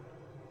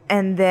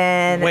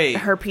then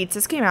her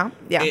pizzas came out.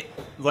 Yeah.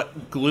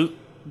 Gluten?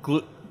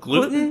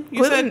 Gluten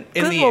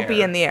will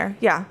be in the air.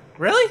 Yeah.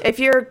 Really? If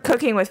you're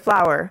cooking with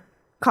flour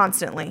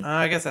constantly.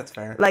 I guess that's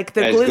fair. Like,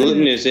 the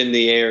gluten is in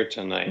the air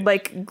tonight.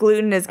 Like,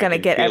 gluten is going to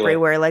get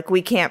everywhere. Like,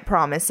 we can't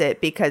promise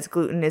it because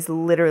gluten is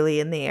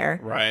literally in the air.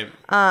 Right.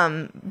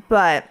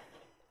 But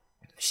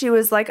she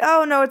was like,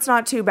 oh, no, it's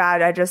not too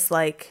bad. I just,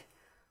 like,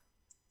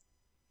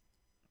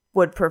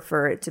 would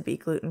prefer it to be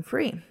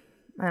gluten-free.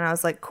 And I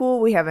was like, cool,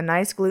 we have a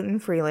nice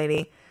gluten-free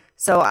lady.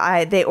 So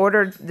they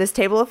ordered, this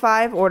table of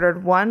 5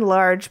 ordered 1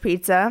 large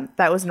pizza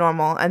that was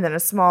normal, and then a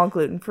small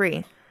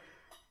gluten-free.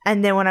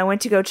 And then when I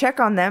went to go check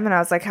on them, and I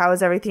was like, how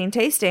is everything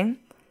tasting?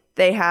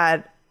 They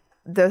had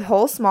the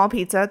whole small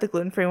pizza, the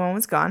gluten-free one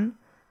was gone.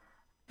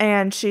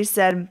 And she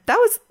said,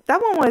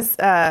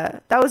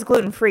 that was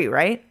gluten-free,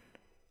 right?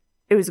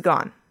 It was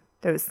gone.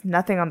 There was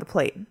nothing on the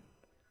plate.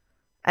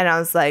 And I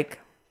was like,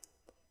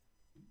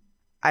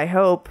 I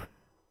hope.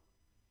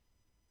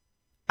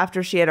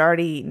 After she had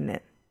already eaten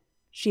it,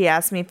 she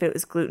asked me if it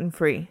was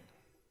gluten-free.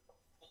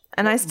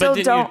 And I still don't.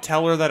 But didn't you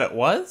tell her that it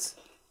was?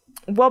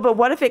 Well, but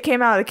what if it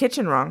came out of the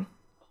kitchen wrong?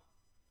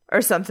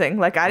 Or something.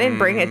 Like, I didn't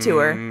bring it to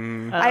her.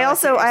 I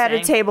had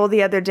a table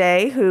the other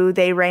day who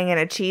they rang in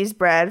a cheese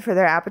bread for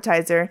their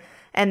appetizer.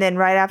 And then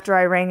right after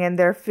I rang in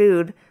their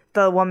food,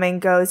 the woman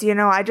goes, you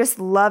know, I just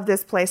love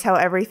this place, how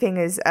everything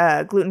is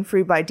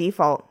gluten-free by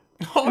default.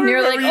 And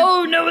you're like,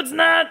 oh, no, it's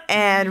not.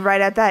 And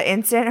right at that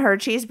instant, her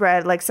cheese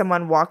bread, like,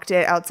 someone walked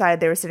it outside.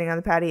 They were sitting on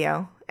the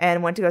patio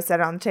and went to go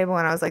set it on the table.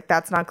 And I was like,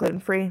 that's not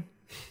gluten-free.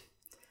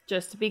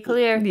 Just to be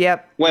clear.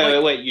 Yep.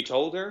 Wait. You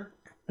told her?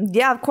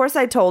 Yeah, of course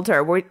I told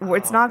her.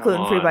 It's not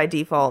gluten-free by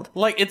default.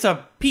 Like, it's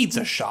a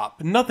pizza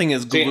shop. Nothing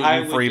is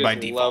gluten-free by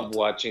default. I would love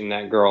watching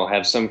that girl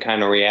have some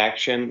kind of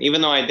reaction.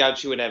 Even though I doubt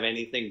she would have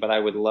anything, but I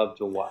would love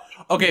to watch.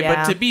 Okay,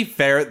 yeah. But to be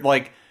fair,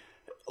 like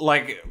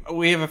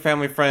we have a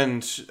family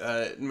friend,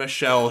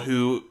 Michelle,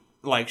 who,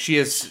 like, she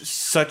has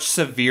such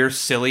severe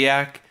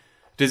celiac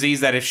disease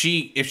that if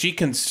she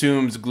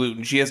consumes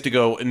gluten, she has to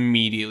go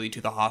immediately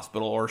to the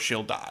hospital or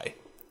she'll die.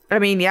 I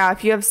mean, yeah,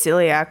 if you have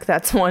celiac,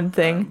 that's one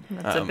thing.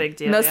 That's a big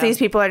deal. Most of these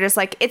people are just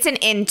like, it's an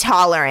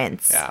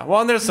intolerance. Yeah, well,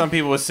 and there's some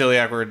people with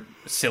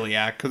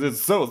celiac because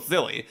it's so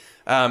silly.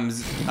 Well,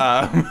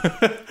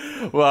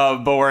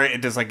 but where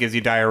it just, like, gives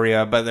you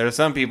diarrhea. But there's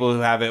some people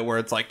who have it where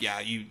it's like, yeah,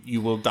 you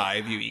will die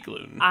if you eat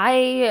gluten.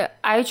 I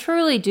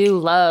truly do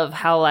love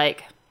how,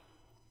 like,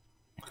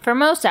 for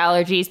most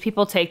allergies,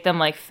 people take them,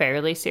 like,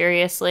 fairly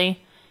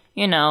seriously.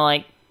 You know,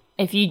 like,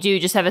 if you do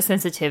just have a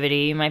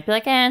sensitivity, you might be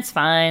like, it's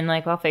fine.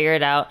 Like, I'll figure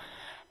it out.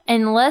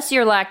 Unless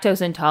you're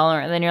lactose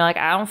intolerant, then you're like,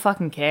 I don't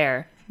fucking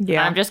care.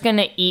 Yeah. I'm just going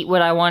to eat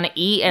what I want to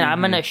eat, and I'm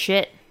going to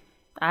shit.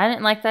 I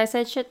didn't like that I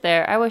said shit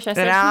there. I wish I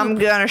said poop. I'm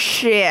going to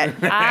shit.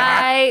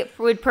 I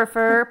would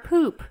prefer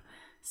poop.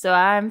 So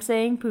I'm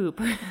saying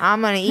poop.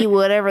 I'm gonna eat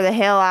whatever the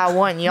hell I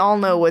want. And y'all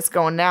know what's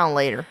going down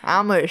later.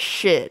 I'm a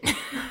shit.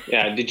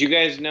 Yeah, did you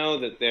guys know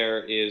that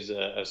there is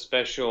a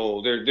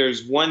special?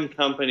 There's one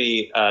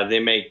company. They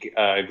make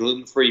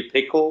gluten-free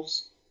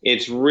pickles.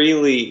 It's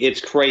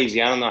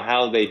crazy. I don't know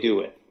how they do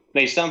it.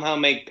 They somehow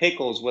make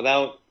pickles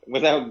without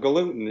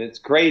gluten. It's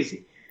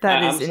crazy.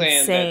 That I'm is saying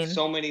insane. that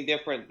so many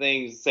different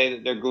things say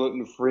that they're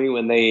gluten-free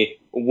when they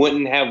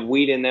wouldn't have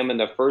wheat in them in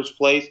the first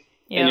place.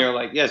 Yeah. And you're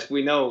like, yes,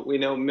 we know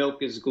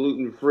milk is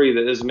gluten-free.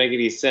 That doesn't make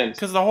any sense.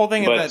 Because the whole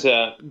thing But, is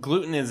that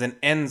gluten is an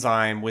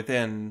enzyme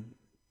within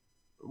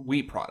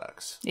wheat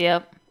products.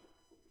 Yep.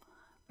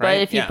 But Right?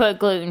 if you Yeah. put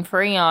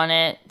gluten-free on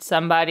it,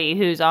 somebody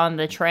who's on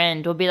the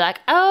trend will be like,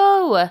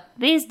 oh,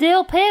 these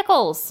dill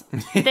pickles.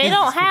 They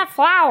don't have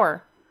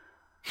flour.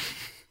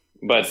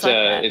 But It's like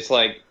that. it's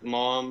like,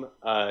 Mom,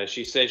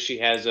 she says she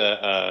has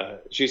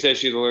she says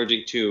she's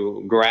allergic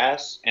to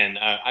grass, and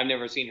I've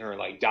never seen her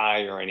like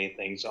die or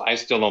anything, so I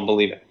still don't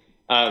believe it.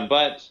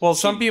 But Well,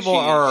 some people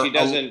are she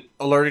doesn't.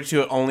 allergic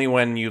to it only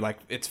when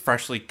it's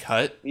freshly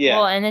cut. Yeah,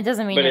 Well, and it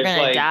doesn't mean But you're it's going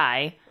to like-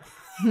 die.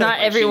 Not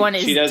everyone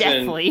she is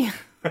doesn't- deathly.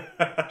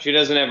 she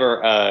doesn't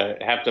ever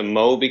have to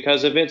mow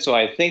because of it. So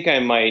I think I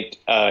might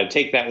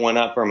take that one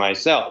up for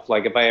myself.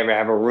 Like if I ever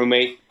have a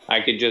roommate,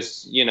 I could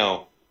just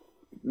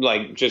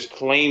just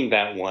claim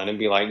that one and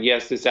be like,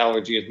 yes, this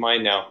allergy is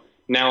mine now.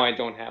 Now I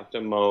don't have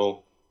to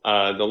mow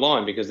the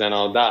lawn because then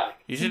I'll die.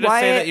 You should just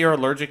Why- say that you're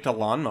allergic to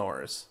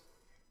lawnmowers.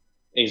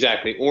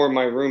 Exactly, or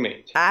my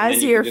roommate. And As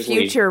then you your can just leave.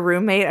 future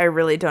roommate, I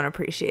really don't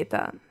appreciate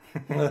that.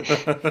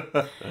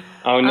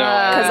 Oh no,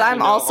 I 'Cause have to I'm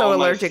know also all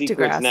my allergic to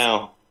secrets grass.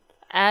 now.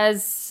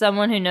 As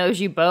someone who knows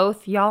you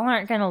both, y'all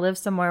aren't going to live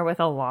somewhere with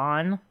a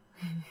lawn.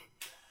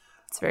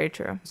 It's very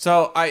true.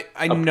 So I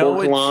A know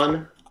pork it's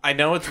lawn. I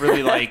know it's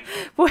really like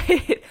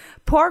Wait,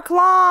 pork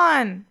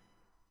lawn.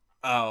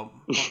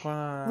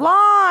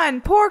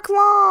 Lawn, pork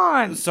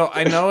lawn. So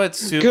I know it's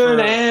super Good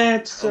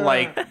answer.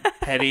 like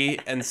petty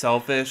and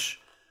selfish,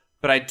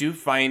 but I do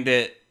find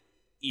it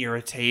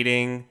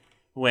irritating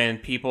when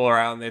people are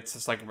out and it's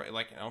just like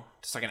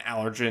just like an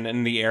allergen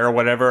in the air or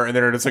whatever, and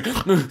they're just like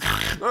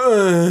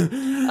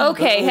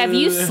Okay, have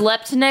you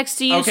slept next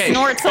to you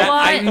snorts a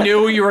lot? I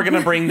knew you were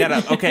gonna bring that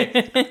up.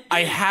 Okay,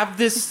 I have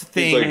this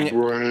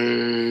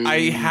thing.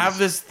 I have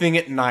this thing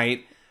at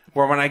night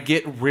where when I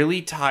get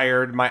really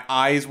tired, my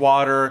eyes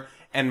water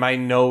and my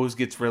nose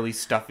gets really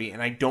stuffy,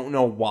 and I don't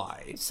know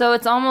why. So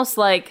it's almost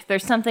like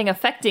there's something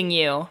affecting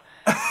you.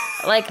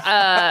 Like,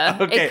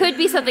 Okay. it could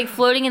be something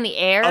floating in the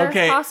air,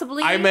 Okay,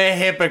 possibly. I'm a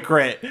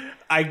hypocrite.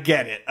 I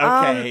get it.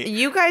 Okay.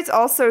 You guys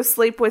also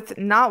sleep with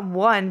not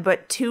one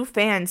but two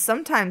fans,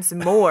 sometimes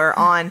more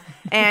on.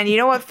 And you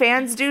know what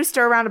fans do?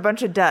 Stir around a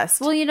bunch of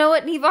dust. Well, you know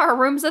what, Neva? Our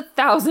room's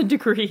 1,000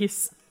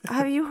 degrees.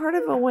 Have you heard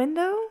of a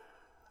window?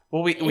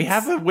 Well, we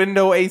have a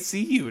window AC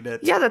unit.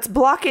 Yeah, that's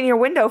blocking your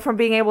window from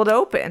being able to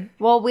open.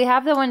 Well, we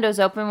have the windows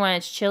open when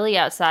it's chilly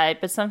outside,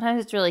 but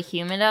sometimes it's really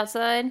humid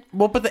outside.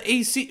 Well, but the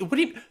AC.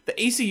 The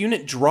AC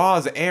unit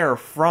draws air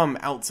from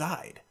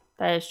outside.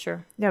 That is true.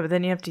 Yeah, but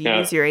then you have to Yeah.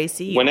 use your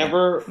AC.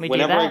 Whenever We do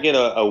I that. get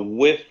a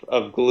whiff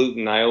of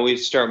gluten, I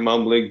always start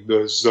mumbling,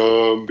 "The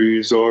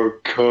zombies are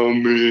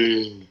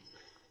coming."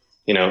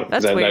 You know,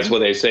 That's weird. that's what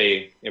they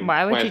say in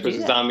Why would Plants you do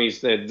vs. that?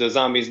 Zombies. The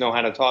zombies know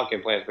how to talk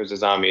in Plants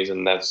vs. Zombies,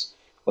 and that's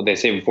what they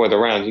say before the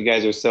rounds. You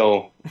guys are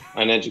so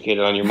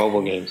uneducated on your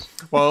mobile games.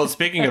 Well,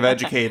 speaking of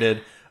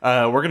educated,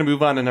 we're going to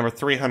move on to number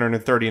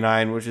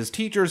 339, which is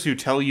teachers who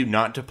tell you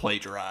not to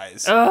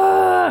plagiarize.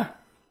 Ugh.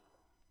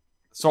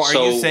 So are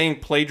So- you saying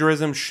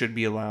plagiarism should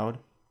be allowed?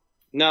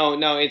 No,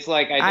 it's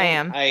like I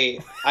am. I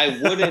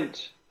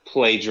wouldn't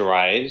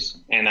plagiarize,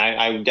 and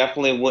I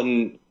definitely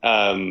wouldn't.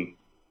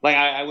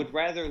 I would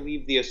rather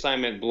leave the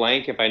assignment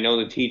blank if I know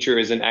the teacher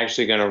isn't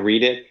actually going to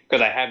read it,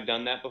 because I have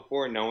done that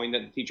before, knowing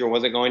that the teacher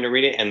wasn't going to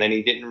read it, and then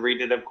he didn't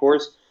read it, of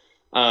course.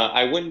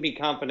 I wouldn't be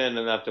confident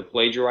enough to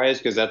plagiarize,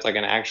 because that's like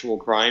an actual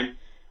crime.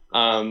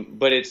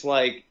 But it's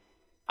like,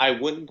 I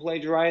wouldn't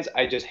plagiarize.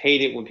 I just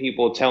hate it when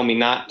people tell me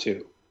not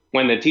to.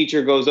 When the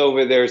teacher goes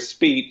over their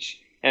speech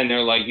and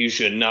they're like, you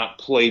should not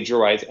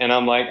plagiarize. And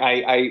I'm like,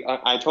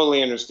 I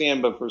totally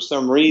understand, but for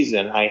some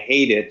reason, I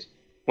hate it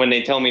when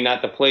they tell me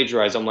not to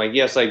plagiarize. I'm like,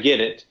 yes, I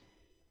get it.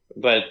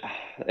 But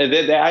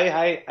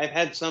I've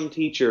had some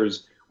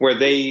teachers where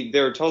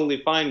they're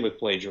totally fine with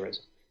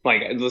plagiarism.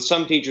 Like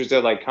some teachers,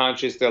 they're like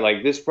conscious. They're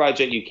like, this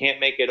project, you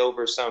can't make it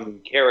over some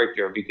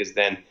character because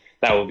then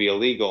that will be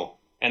illegal.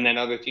 And then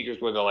other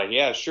teachers where they're like,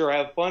 yeah, sure,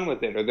 have fun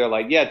with it. Or they're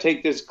like, yeah,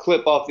 take this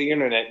clip off the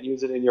internet and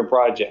use it in your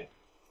project.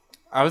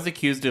 I was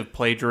accused of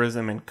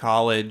plagiarism in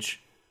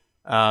college.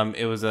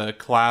 It was a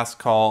class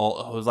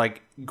called, it was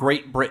like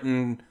Great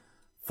Britain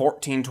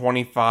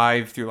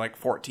 1425 through like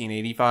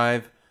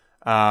 1485.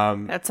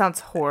 That sounds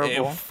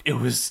horrible. It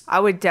was, I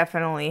would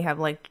definitely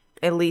have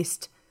at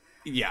least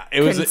yeah,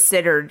 it was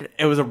considered.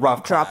 it was a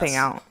rough dropping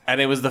class. out. And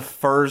it was the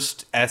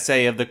first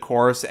essay of the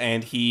course,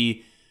 and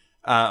he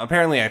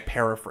apparently I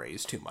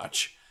paraphrased too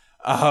much.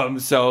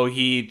 So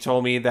he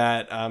told me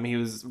that he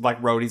was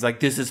like wrote, he's like,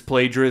 this is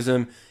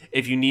plagiarism.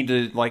 if you need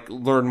to like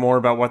learn more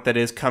about what that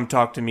is, come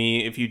talk to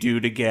me. If you do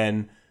it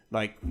again,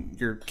 like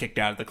you're kicked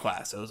out of the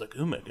class. I was like,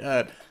 oh my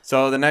god.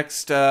 So the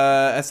next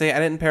essay, I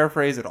didn't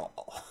paraphrase at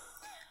all.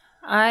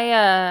 I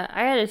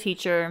had a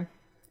teacher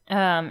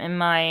in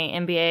my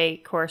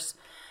MBA course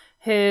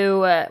who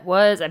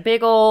was a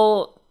big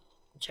old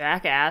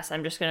jackass.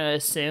 I'm just going to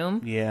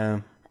assume.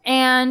 Yeah.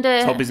 And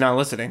Let's hope he's not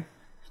listening.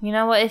 you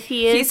know what? If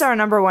he is, He's our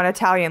number one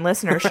Italian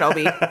listener,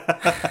 Shelby.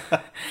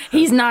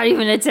 he's not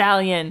even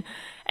Italian.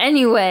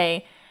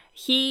 Anyway,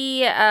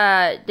 he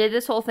did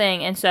this whole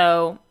thing, and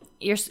so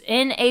you're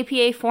in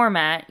APA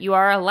format. You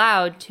are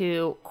allowed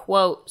to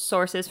quote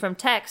sources from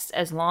text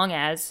as long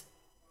as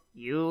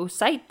you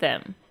cite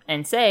them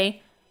and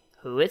say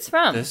who it's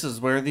from. This is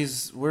where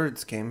these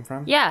words came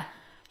from. Yeah.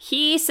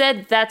 He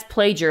said that's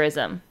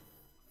plagiarism.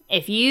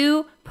 If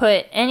you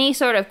put any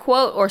sort of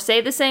quote or say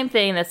the same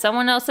thing that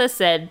someone else has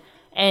said,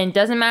 and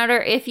doesn't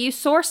matter if you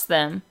source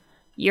them,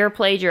 you're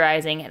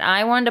plagiarizing. And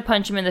I wanted to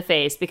punch him in the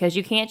face because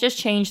you can't just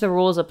change the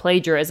rules of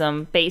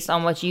plagiarism based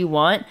on what you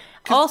want.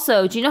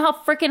 Also, do you know how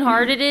freaking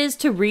hard it is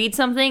to read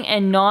something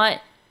and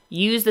not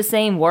use the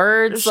same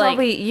words?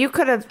 Shelby, you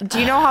could have. Do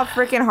you know how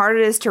freaking hard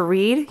it is to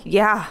read?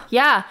 Yeah.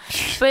 Yeah,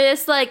 but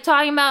it's like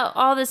talking about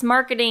all this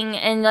marketing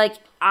and like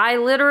I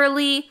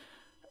literally,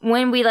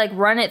 when we like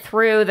run it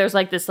through, there's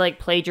like this like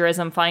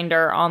plagiarism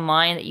finder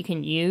online that you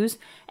can use,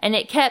 and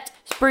it kept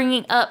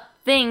bringing up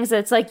things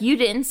that's like, you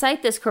didn't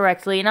cite this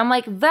correctly, and I'm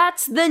like,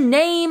 that's the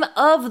name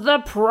of the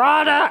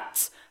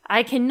product.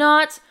 I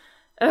cannot.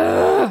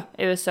 Ugh.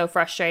 It was so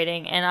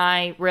frustrating, and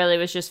I really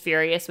was just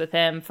furious with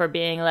him for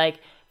being like,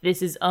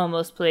 this is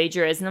almost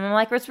plagiarism. And I'm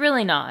like, it's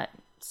really not.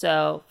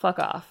 So fuck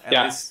off.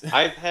 Yeah,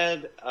 I've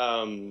had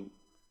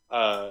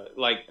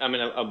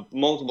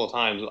multiple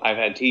times I've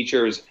had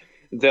teachers,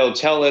 they'll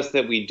tell us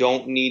that we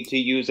don't need to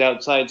use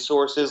outside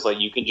sources, like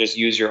you can just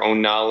use your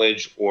own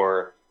knowledge,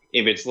 or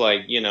if it's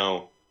like, you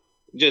know,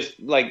 just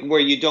like where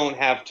you don't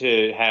have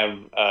to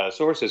have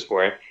sources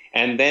for it.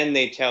 And then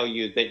they tell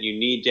you that you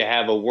need to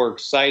have a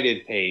works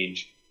cited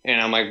page.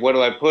 And I'm like, what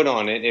do I put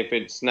on it if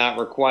it's not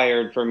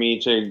required for me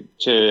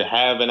to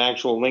have an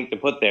actual link to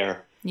put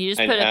there? You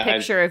just put a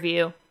picture of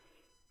you.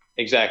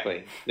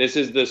 Exactly. This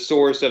is the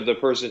source of the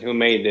person who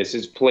made this.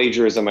 It's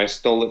plagiarism. I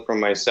stole it from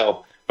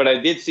myself. But I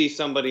did see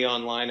somebody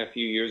online a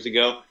few years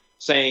ago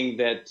saying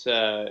that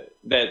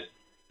that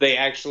they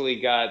actually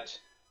got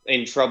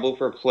in trouble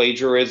for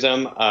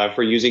plagiarism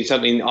for using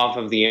something off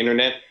of the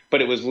internet. But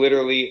it was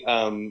literally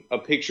a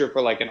picture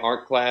for like an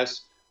art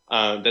class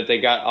that they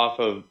got off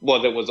of,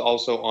 well, that was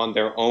also on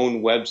their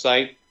own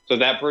website. So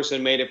that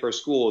person made it for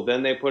school.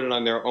 Then they put it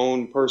on their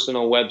own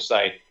personal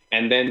website.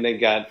 And then they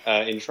got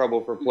in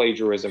trouble for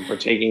plagiarism for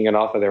taking it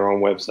off of their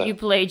own website. You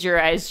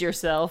plagiarized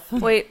yourself.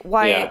 Wait,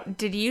 why Yeah.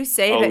 did you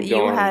say Oh, that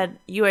darn.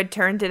 you had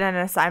turned in an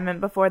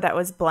assignment before that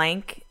was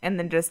blank and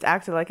then just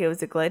acted like it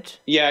was a glitch?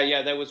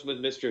 Yeah, that was with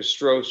Mr.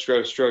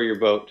 Strow your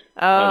boat.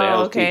 The Oh,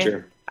 health okay.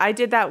 teacher. I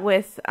did that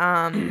with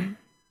I don't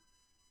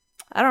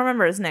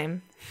remember his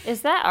name.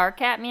 Is that our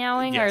cat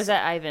meowing or Yes. is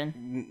that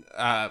Ivan?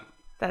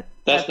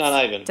 That's not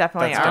Ivan.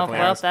 Definitely That's our Oh, definitely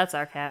well, ours. that's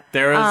our cat.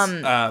 There was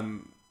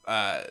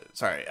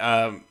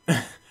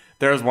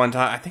there was one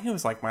time, I think it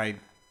was like my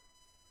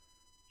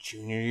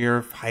junior year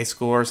of high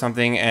school or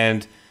something,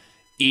 and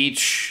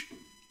each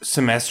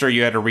semester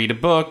you had to read a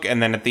book,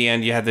 and then at the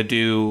end you had to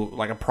do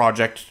like a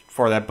project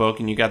for that book,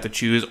 and you got to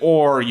choose,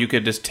 or you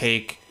could just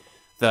take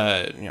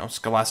the, you know,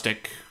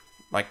 Scholastic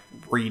like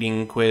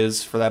reading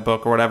quiz for that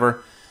book or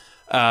whatever.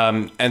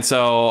 And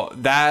so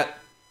that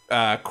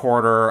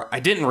quarter I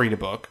didn't read a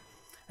book.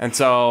 And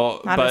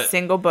so, Not a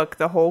single book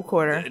the whole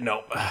quarter.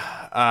 no.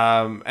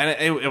 And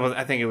it was,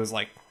 I think it was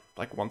like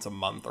once a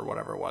month or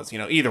whatever it was, you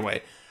know, either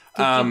way.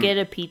 Did you get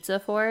a pizza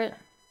for it?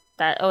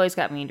 That always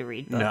got me to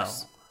read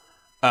books.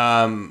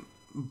 No.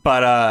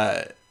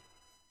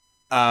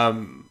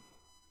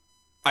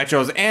 I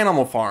chose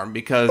Animal Farm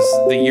because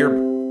the year,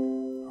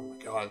 oh my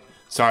God,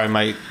 sorry,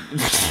 my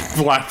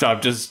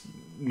laptop just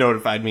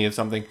notified me of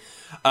something.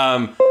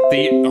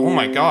 Oh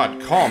my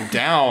God, calm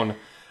down.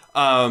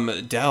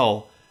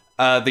 Dell.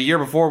 The year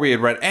before we had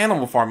read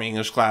Animal Farm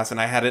English class, and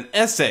I had an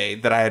essay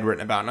that I had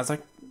written about, and I was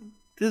like,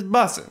 this is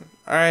bussin'.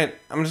 All right,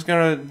 I'm just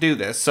gonna do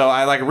this. So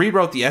I like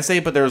rewrote the essay,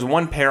 but there was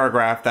one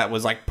paragraph that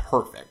was like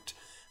perfect.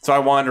 So I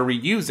wanted to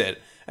reuse it.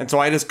 And so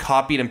I just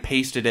copied and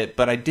pasted it,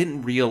 but I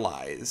didn't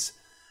realize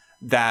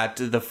that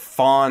the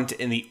font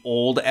in the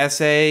old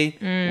essay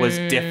was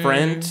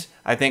different.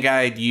 I think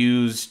I had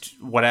used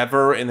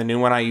whatever. In the new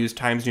one, I used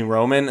Times New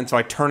Roman. And so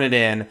I turn it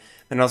in.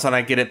 Then all of a sudden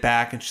I get it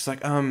back. And she's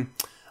like,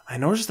 I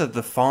noticed that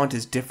the font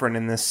is different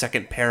in this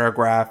second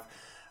paragraph.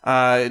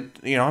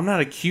 You know, I'm not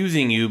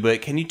accusing you,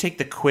 but can you take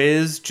the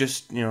quiz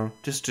just in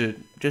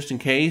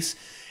case?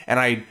 And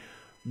I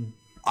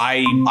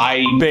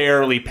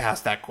barely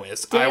passed that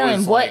quiz.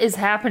 Dylan, what is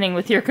happening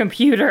with your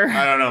computer?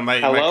 I don't know. My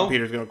Hello?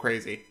 computer's going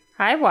crazy.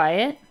 Hi,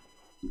 Wyatt.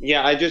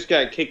 Yeah, I just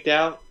got kicked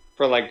out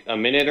for like a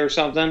minute or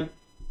something,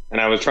 and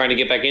I was trying to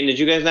get back in. Did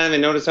you guys not even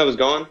notice I was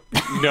gone?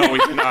 No, we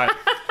did not.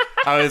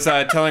 I was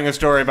telling a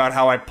story about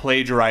how I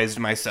plagiarized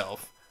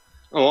myself.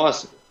 Oh,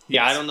 awesome.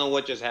 Yeah, I don't know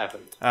what just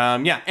happened.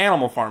 Yeah,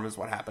 Animal Farm is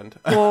what happened.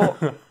 Well,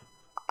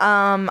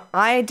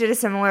 I did a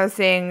similar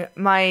thing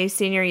my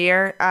senior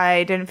year.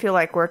 I didn't feel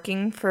like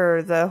working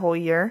for the whole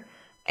year.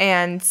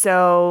 And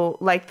so,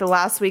 like, the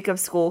last week of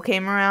school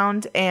came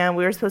around, and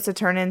we were supposed to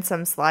turn in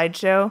some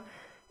slideshow.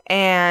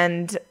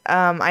 And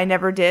I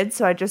never did,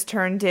 so I just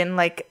turned in,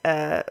 like,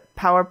 a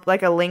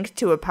link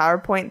to a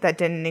PowerPoint that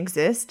didn't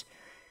exist.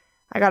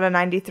 I got a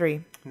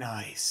 93.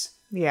 Nice.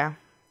 Yeah.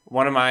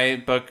 One of my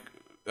book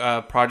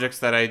projects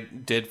that I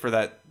did for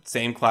that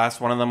same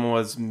class, one of them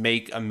was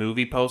make a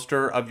movie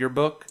poster of your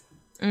book.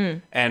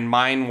 And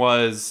mine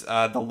was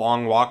The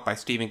Long Walk by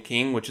Stephen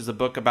King, which is a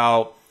book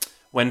about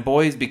when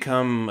boys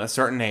become a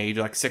certain age,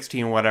 like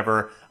 16 or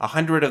whatever,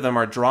 100 of them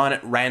are drawn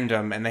at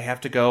random and they have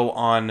to go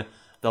on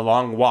the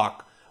long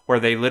walk where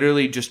they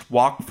literally just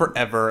walk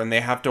forever and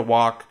they have to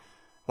walk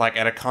like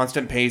at a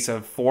constant pace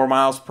of 4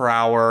 miles per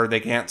hour.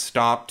 They can't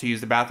stop to use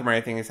the bathroom or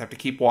anything. They just have to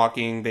keep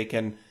walking. They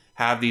can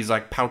have these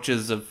like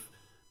pouches of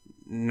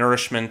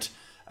nourishment.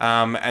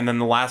 And then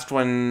the last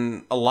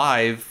one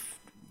alive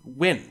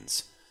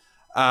wins.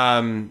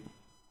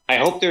 I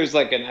hope there's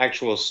like an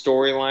actual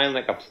storyline,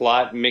 like a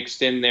plot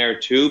mixed in there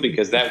too,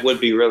 because that would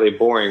be really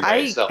boring by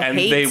itself. And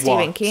hate they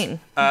Stephen walked. King.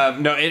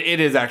 No, it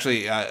is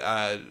actually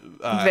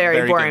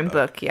Very boring good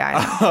book.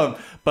 Yeah. I know.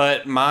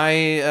 But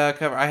my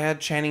cover, I had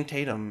Channing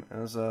Tatum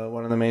as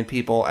one of the main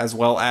people, as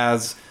well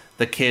as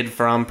the kid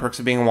from Perks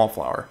of Being a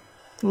Wallflower.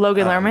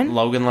 Logan Lerman.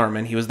 Logan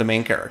Lerman. He was the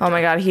main character. Oh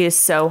my god, he is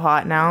so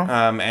hot now.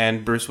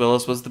 And Bruce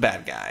Willis was the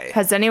bad guy.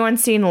 Has anyone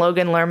seen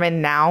Logan Lerman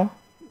now?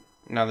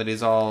 Now that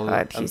he's all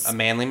God, he's- a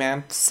manly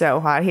man. So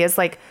hot. He has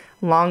like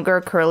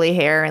longer curly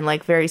hair and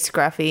like very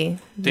scruffy.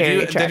 Very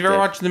Did you ever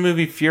watch the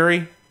movie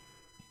Fury?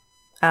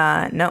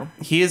 No.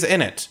 He is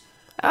in it.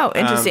 Oh,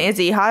 interesting. Is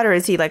he hot or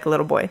is he like a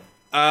little boy?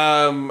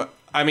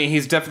 I mean,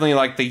 he's definitely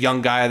like the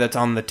young guy that's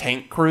on the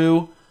tank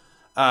crew.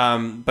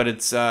 But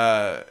it's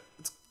a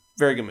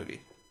very good movie.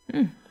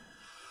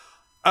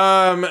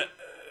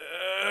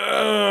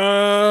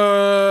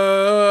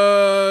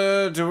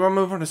 Do we want to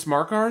move on to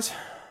smart cars?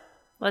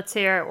 Let's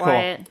hear it,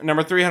 Wyatt. Cool.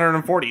 Number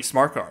 340,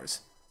 smart cars.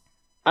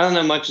 I don't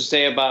have much to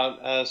say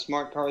about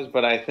smart cars,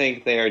 but I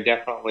think they are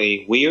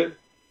definitely weird.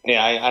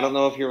 Yeah, I don't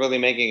know if you're really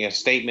making a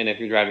statement if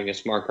you're driving a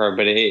smart car,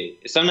 but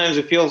sometimes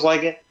it feels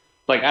like it.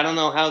 Like, I don't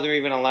know how they're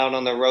even allowed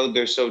on the road.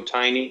 They're so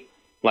tiny.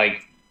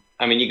 Like,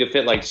 I mean, you could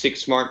fit like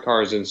 6 smart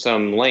cars in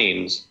some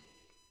lanes.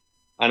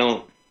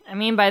 I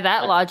mean, by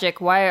that logic,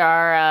 why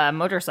are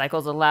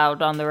motorcycles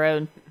allowed on the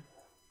road?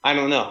 I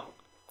don't know.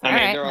 I All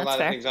mean, right, there are a that's lot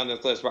fair. of things on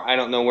this list where I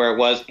don't know where it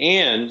was,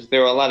 and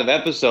there are a lot of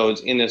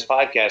episodes in this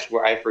podcast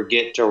where I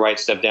forget to write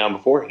stuff down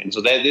beforehand.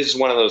 So this is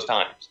one of those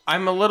times.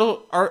 I'm a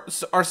little. Are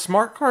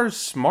smart cars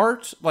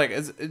smart? Like,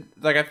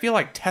 I feel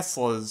like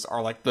Teslas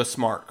are like the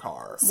smart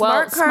car.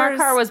 Well, Smart smart cars-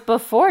 car was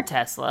before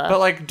Tesla. But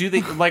like, do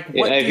they like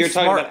what? if do you're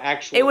talking smart- about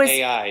actual It was-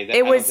 AI, it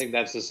I was- don't think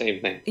that's the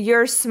same thing.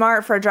 You're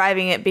smart for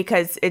driving it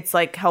because it's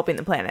like helping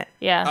the planet.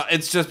 yeah.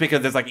 it's just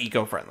because it's like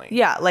eco-friendly.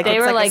 Yeah, like they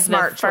it's were like, like a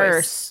smart the choice.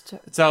 first.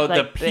 So Like,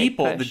 the big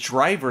people, the push.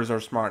 drivers are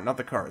smart, not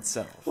the car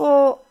itself.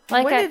 Well,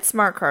 Like when I- did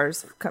smart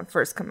cars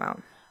first come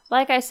out?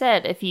 Like I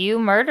said, if you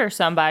murder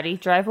somebody,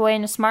 drive away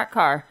in a smart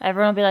car.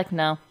 Everyone will be like,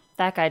 no,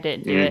 that guy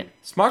didn't do it.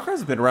 Smart cars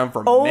have been around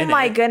for a Oh minute.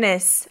 my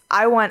goodness.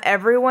 I want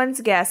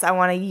everyone's guess. I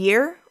want a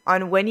year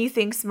on when you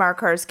think smart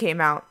cars came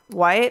out.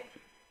 Wyatt?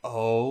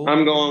 Oh,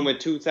 I'm going with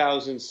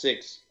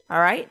 2006. All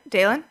right.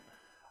 Dalen?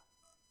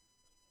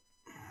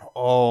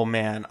 oh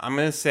man, I'm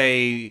gonna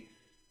say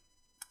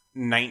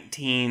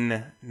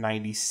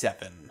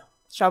 1997.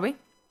 Shelby?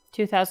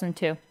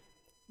 2002.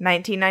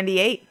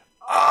 1998.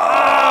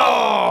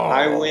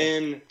 I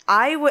win.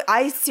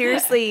 I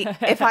seriously,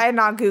 if I had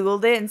not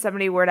Googled it and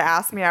somebody were to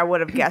ask me, I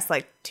would have guessed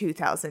like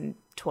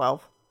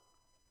 2012.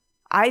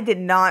 I did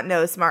not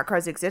know smart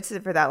cars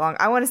existed for that long.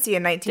 I want to see a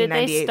Did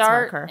 1998 they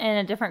smart start car. in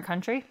a different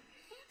country?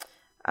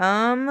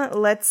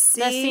 Let's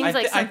see. That seems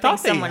like I something thought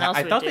someone else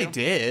I would thought do. they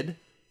did.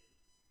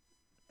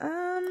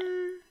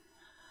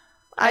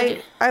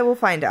 I will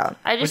find out.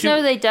 I just Would you-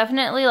 know they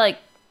definitely like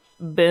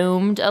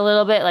boomed a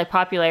little bit, like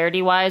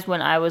popularity wise,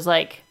 when I was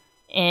like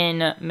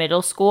in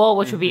middle school,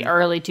 which would be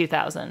early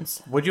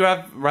 2000s. Would you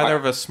have rather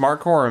have a smart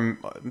core or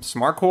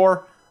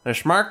the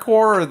smart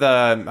core or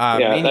the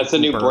Yeah, Mini that's a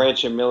new Cooper?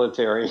 branch in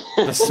military.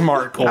 The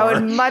smart core. I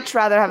would much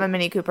rather have a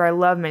Mini Cooper. I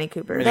love Mini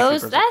Coopers. Mini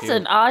Those Coopers are that's cute.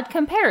 an odd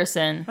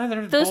comparison.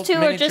 They're Those both two are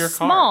miniature just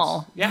cars.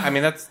 small. Yeah, I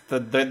mean that's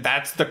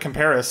the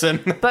comparison.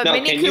 But No,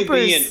 Mini can you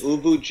be an Coopers.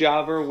 Ubu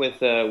jobber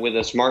with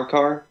a smart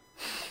car?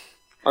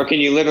 Or can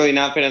you literally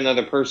not fit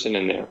another person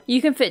in there?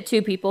 You can fit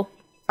 2 people.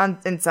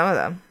 In some of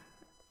them.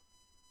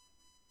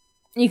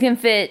 You can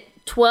fit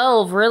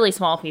 12 really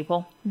small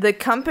people. The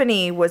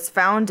company was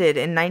founded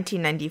in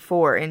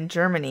 1994 in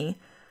Germany.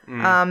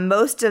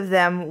 Most of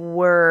them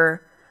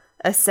were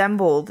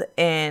assembled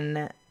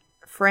in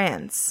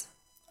France.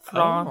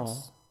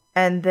 France.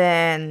 And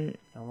then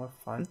Oh, what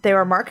fun. they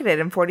were marketed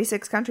in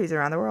 46 countries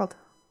around the world.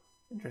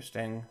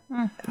 Interesting.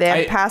 They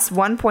had passed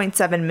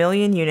 1.7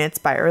 million units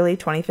by early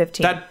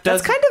 2015. That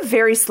does- That's kind of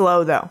very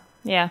slow, though.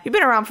 Yeah. You've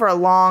been around for a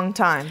long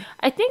time.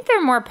 I think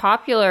they're more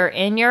popular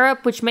in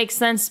Europe, which makes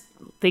sense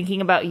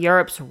thinking about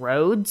Europe's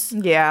roads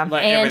Yeah.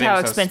 Like, and how everything's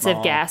so expensive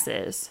small. gas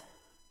is.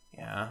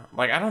 Yeah.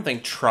 Like, I don't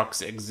think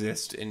trucks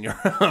exist in Europe.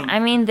 I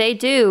mean, they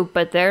do,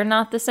 but they're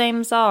not the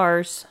same as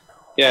ours.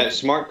 Yeah,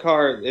 smart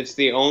car. It's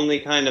the only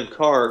kind of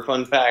car.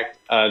 Fun fact: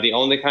 the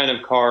only kind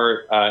of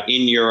car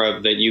in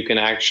Europe that you can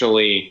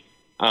actually,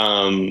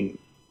 that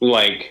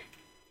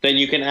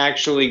you can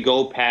actually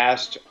go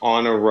past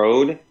on a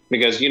road,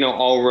 because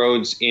all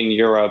roads in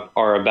Europe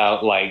are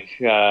about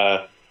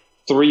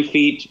 3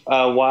 feet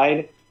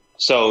wide.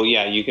 So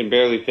yeah, you can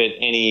barely fit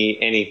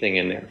anything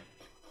in there.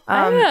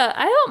 I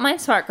don't mind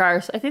smart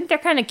cars. I think they're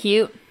kind of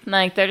cute.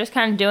 Like, they're just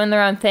kind of doing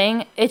their own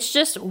thing. It's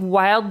just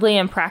wildly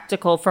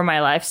impractical for my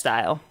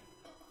lifestyle.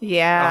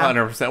 Yeah.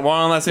 100%.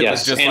 Well, unless it was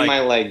Yes, just and like my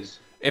legs.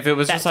 if it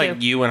was That just like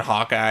too. you and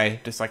Hawkeye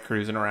just like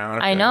cruising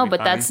around. I know,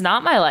 but that's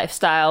not my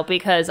lifestyle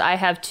because I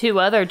have 2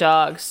 other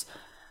dogs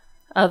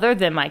other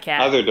than my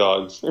cat. Other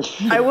dogs.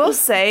 I will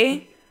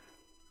say,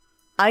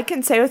 I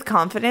can say with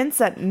confidence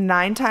that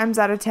 9 times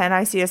out of 10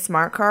 I see a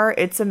smart car,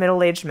 it's a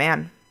middle-aged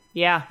man.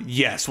 Yeah.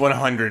 Yes,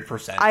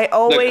 100%. I The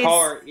always...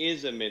 car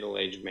is a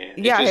middle-aged man.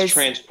 It Yeah, just his-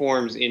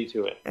 transforms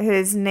into it.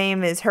 His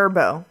name is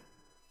Herbo.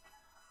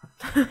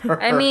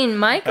 I mean,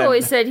 Mike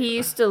always said he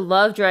used to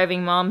love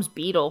driving Mom's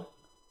Beetle.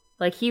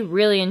 Like, he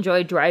really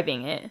enjoyed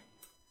driving it.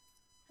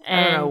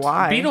 I don't know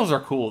why. Beetles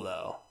are cool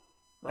though.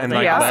 And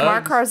like yeah, bugs?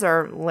 smart cars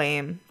are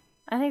lame.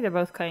 I think they're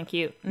both kind of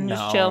cute. And No,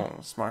 just chill.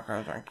 smart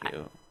cars aren't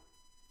cute.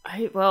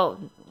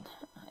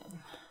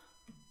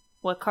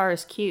 What car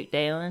is cute,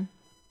 Dalen?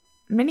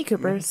 Mini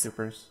Coopers.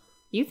 Supers.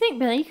 You think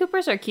Mini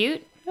Coopers are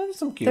cute? Yeah, there's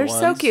some cute They're ones.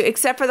 so cute,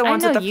 except for the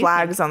ones with know the you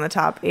flags on the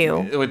top. Ew.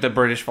 With the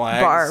British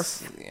flags.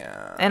 Barf.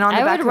 Yeah. And on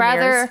the I back would of the mirrors.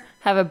 rather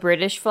have a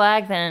British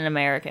flag than an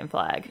American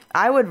flag.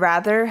 I would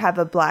rather have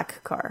a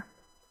black car.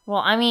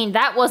 Well, I mean,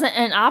 that wasn't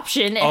an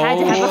option. It had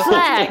to have a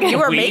flag. You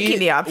were making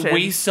the option.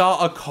 We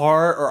saw a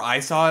car, or I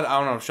saw it. I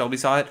don't know if Shelby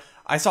saw it.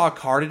 I saw a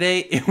car today.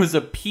 It was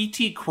a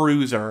PT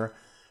Cruiser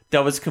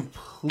that was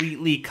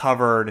completely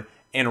covered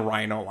in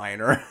rhino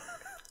liner.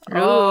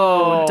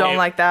 Oh, don't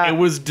like that. It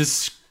was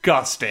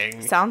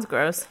disgusting. Sounds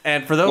gross.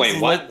 And for those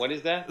Wait, what? What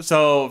is that?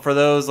 So for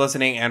those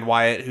listening and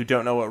Wyatt who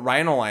don't know what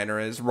rhino liner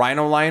is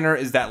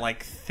that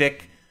like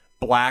thick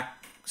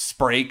black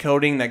spray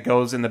coating that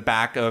goes in the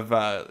back of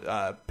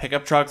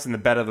pickup trucks in the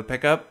bed of a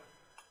pickup,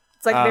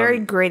 It's like very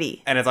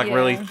gritty. and it's like Yeah.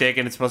 really thick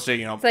and it's supposed to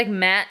It's like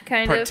matte,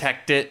 kind of.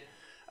 protect it.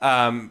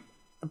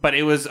 But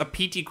it was a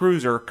PT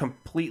Cruiser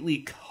completely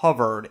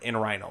covered in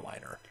rhino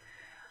liner.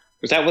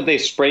 Is that what they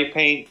spray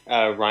paint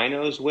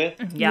rhinos with?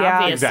 Yeah, Yeah.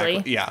 obviously.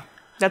 Exactly. Yeah.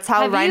 That's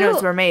how Have rhinos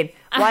you- were made.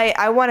 Why?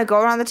 I want to go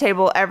around the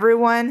table.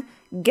 Everyone,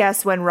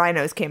 guess when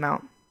rhinos came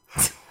out.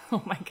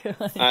 Oh my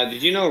god.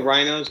 Did you know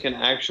rhinos can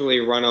actually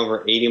run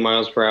over 80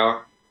 miles per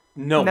hour?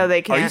 No, No, they Are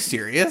you can't.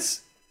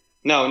 serious?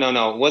 No.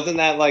 Wasn't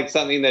that like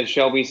something that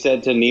Shelby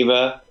said to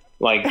Neva?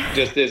 Like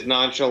just this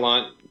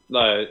nonchalant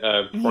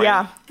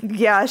prank?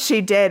 Yeah, she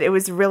did. It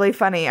was really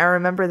funny. I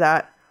remember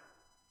that.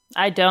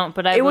 I don't,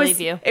 but I It believe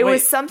was. you. It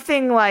was Wait.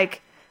 something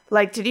like.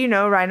 Did you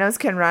know rhinos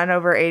can run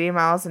over 80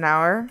 miles an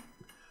hour?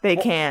 They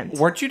can't.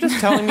 Weren't you just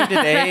telling me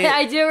today?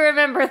 I do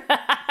remember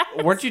that.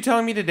 Weren't you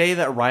telling me today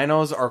that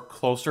rhinos are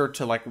closer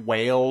to like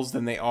whales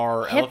than they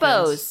are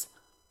elephants?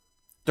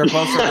 Hippos.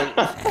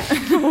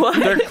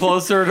 They're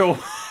closer to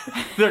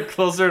they're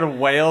closer to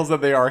whales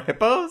than they are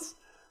hippos?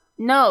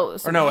 No,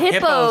 Or no,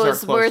 hippos are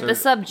hippos were closer- the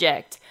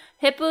subject.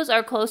 Hippos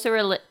are closer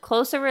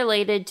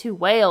related to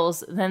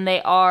whales than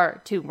they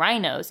are to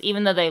rhinos,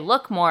 even though they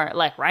look more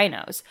like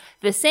rhinos.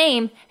 The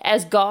same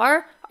as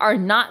gar are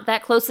not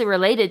that closely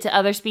related to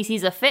other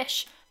species of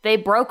fish. They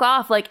broke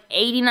off like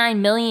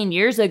 89 million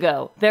years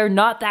ago. They're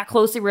not that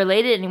closely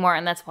related anymore,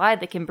 and that's why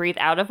they can breathe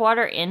out of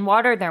water, in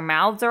water. Their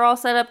mouths are all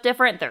set up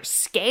different. Their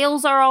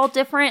scales are all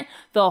different.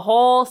 The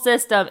whole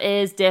system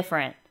is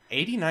different.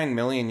 89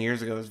 million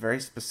years ago is very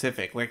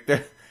specific. Like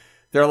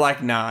they're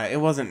like, nah, it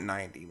wasn't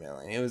 90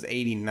 million. It was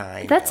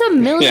 89. That's a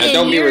million Yeah,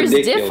 don't be years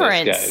ridiculous,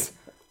 difference. guys.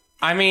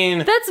 I mean,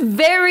 That's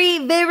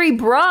very, very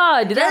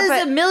broad. That is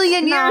but a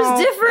million No,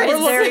 years difference.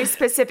 It's very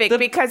specific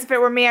because if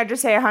it were me, I'd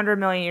just say 100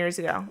 million years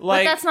ago. But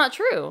like that's not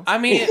true. I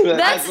mean,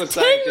 That's what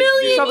 10 scientists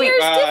million do.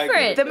 years Ah,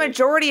 different. The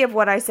majority of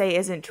what I say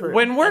isn't true.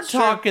 when we're That's true.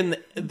 talking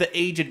the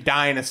age of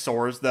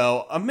dinosaurs,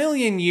 though, a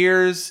million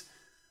years.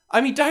 I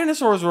mean,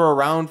 dinosaurs were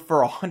around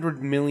for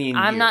 100 million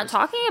years. I'm not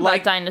talking about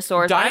Like,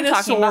 dinosaurs. I'm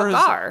talking about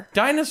gar.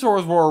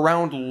 Dinosaurs were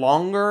around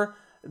longer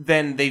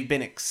than they've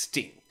been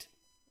extinct.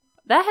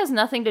 That has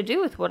nothing to do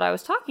with what I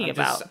was talking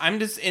about. I'm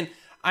just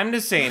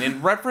saying,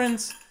 in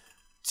reference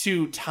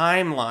to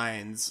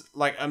timelines,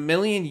 like a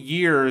million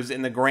years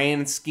in the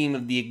grand scheme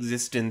of the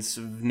existence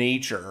of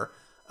nature,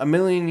 a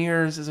million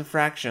years is a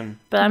fraction.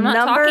 But I'm not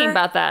Number- talking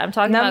about that. I'm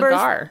talking Number about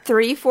gar.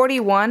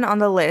 341 on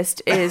the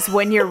list is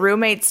when your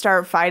roommates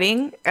start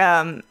fighting,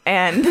 and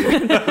and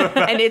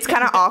it's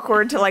kind of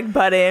awkward to like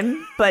butt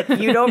in, but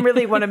you don't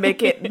really want to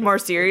make it more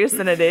serious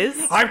than it is.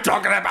 I'm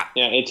talking about.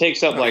 Yeah, it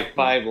takes up like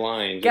 5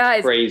 lines. Guys.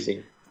 It's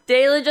crazy.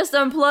 Dalen just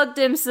unplugged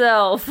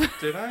himself.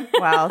 Did I?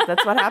 Wow,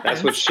 that's what happens.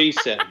 That's what she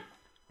said.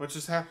 What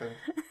just happened?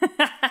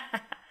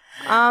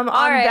 On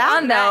right, that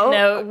on that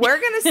note.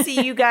 we're gonna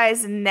see you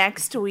guys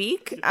next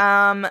week. We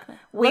Look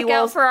will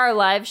out for our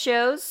live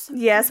shows.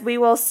 Yes, we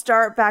will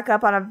start back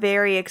up on a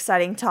very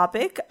exciting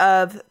topic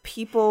of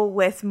people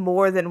with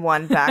more than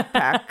one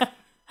backpack.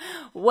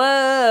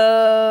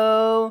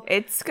 Whoa.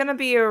 It's gonna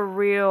be a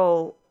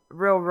real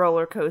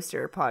roller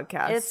coaster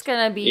podcast. It's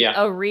going to be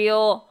a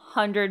real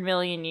 100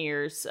 million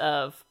years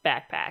of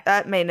backpack.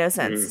 That made no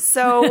sense.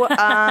 So,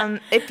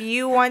 if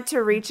you want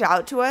to reach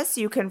out to us,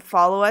 you can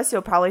follow us.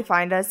 You'll probably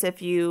find us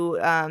if you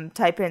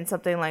type in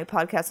something like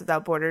Podcast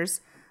Without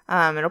Borders.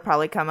 It'll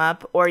probably come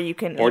up, or you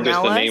can Or email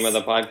just the us. name of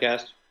the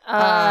podcast.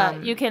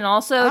 You can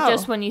also,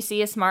 just when you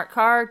see a smart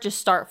car, just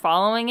start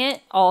following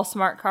it. All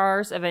smart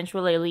cars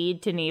eventually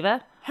lead to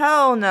Neva.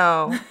 Hell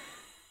no.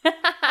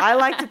 I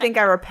like to think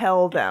I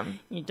repel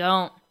them. You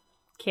don't.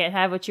 Can't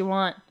have what you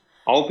want.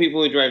 All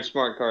people who drive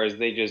smart cars,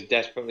 they just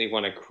desperately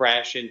want to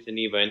crash into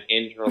Neva and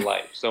end her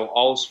life. So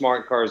all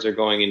smart cars are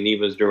going in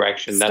Neva's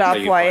direction. That's how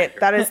Stop, you Wyatt. find her.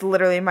 That is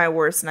literally my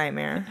worst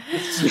nightmare.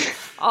 She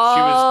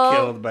was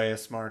killed by a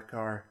smart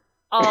car.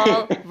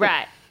 All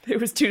right. It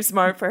was too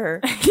smart for her.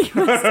 Too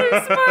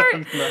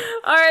smart.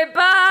 All right,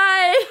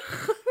 bye.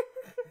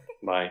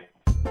 Bye.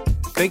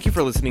 Thank you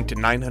for listening to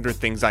 900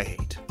 Things I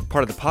Hate,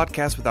 part of the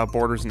Podcast Without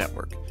Borders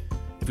network.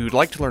 If you would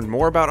like to learn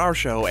more about our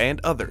show and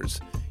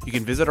others, you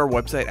can visit our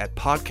website at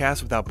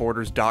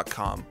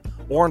podcastwithoutborders.com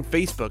or on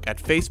Facebook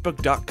at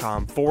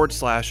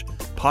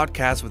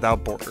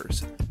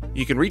facebook.com/podcastwithoutborders.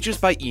 You can reach us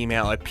by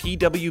email at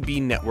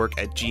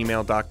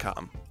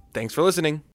pwbnetwork@gmail.com. Thanks for listening.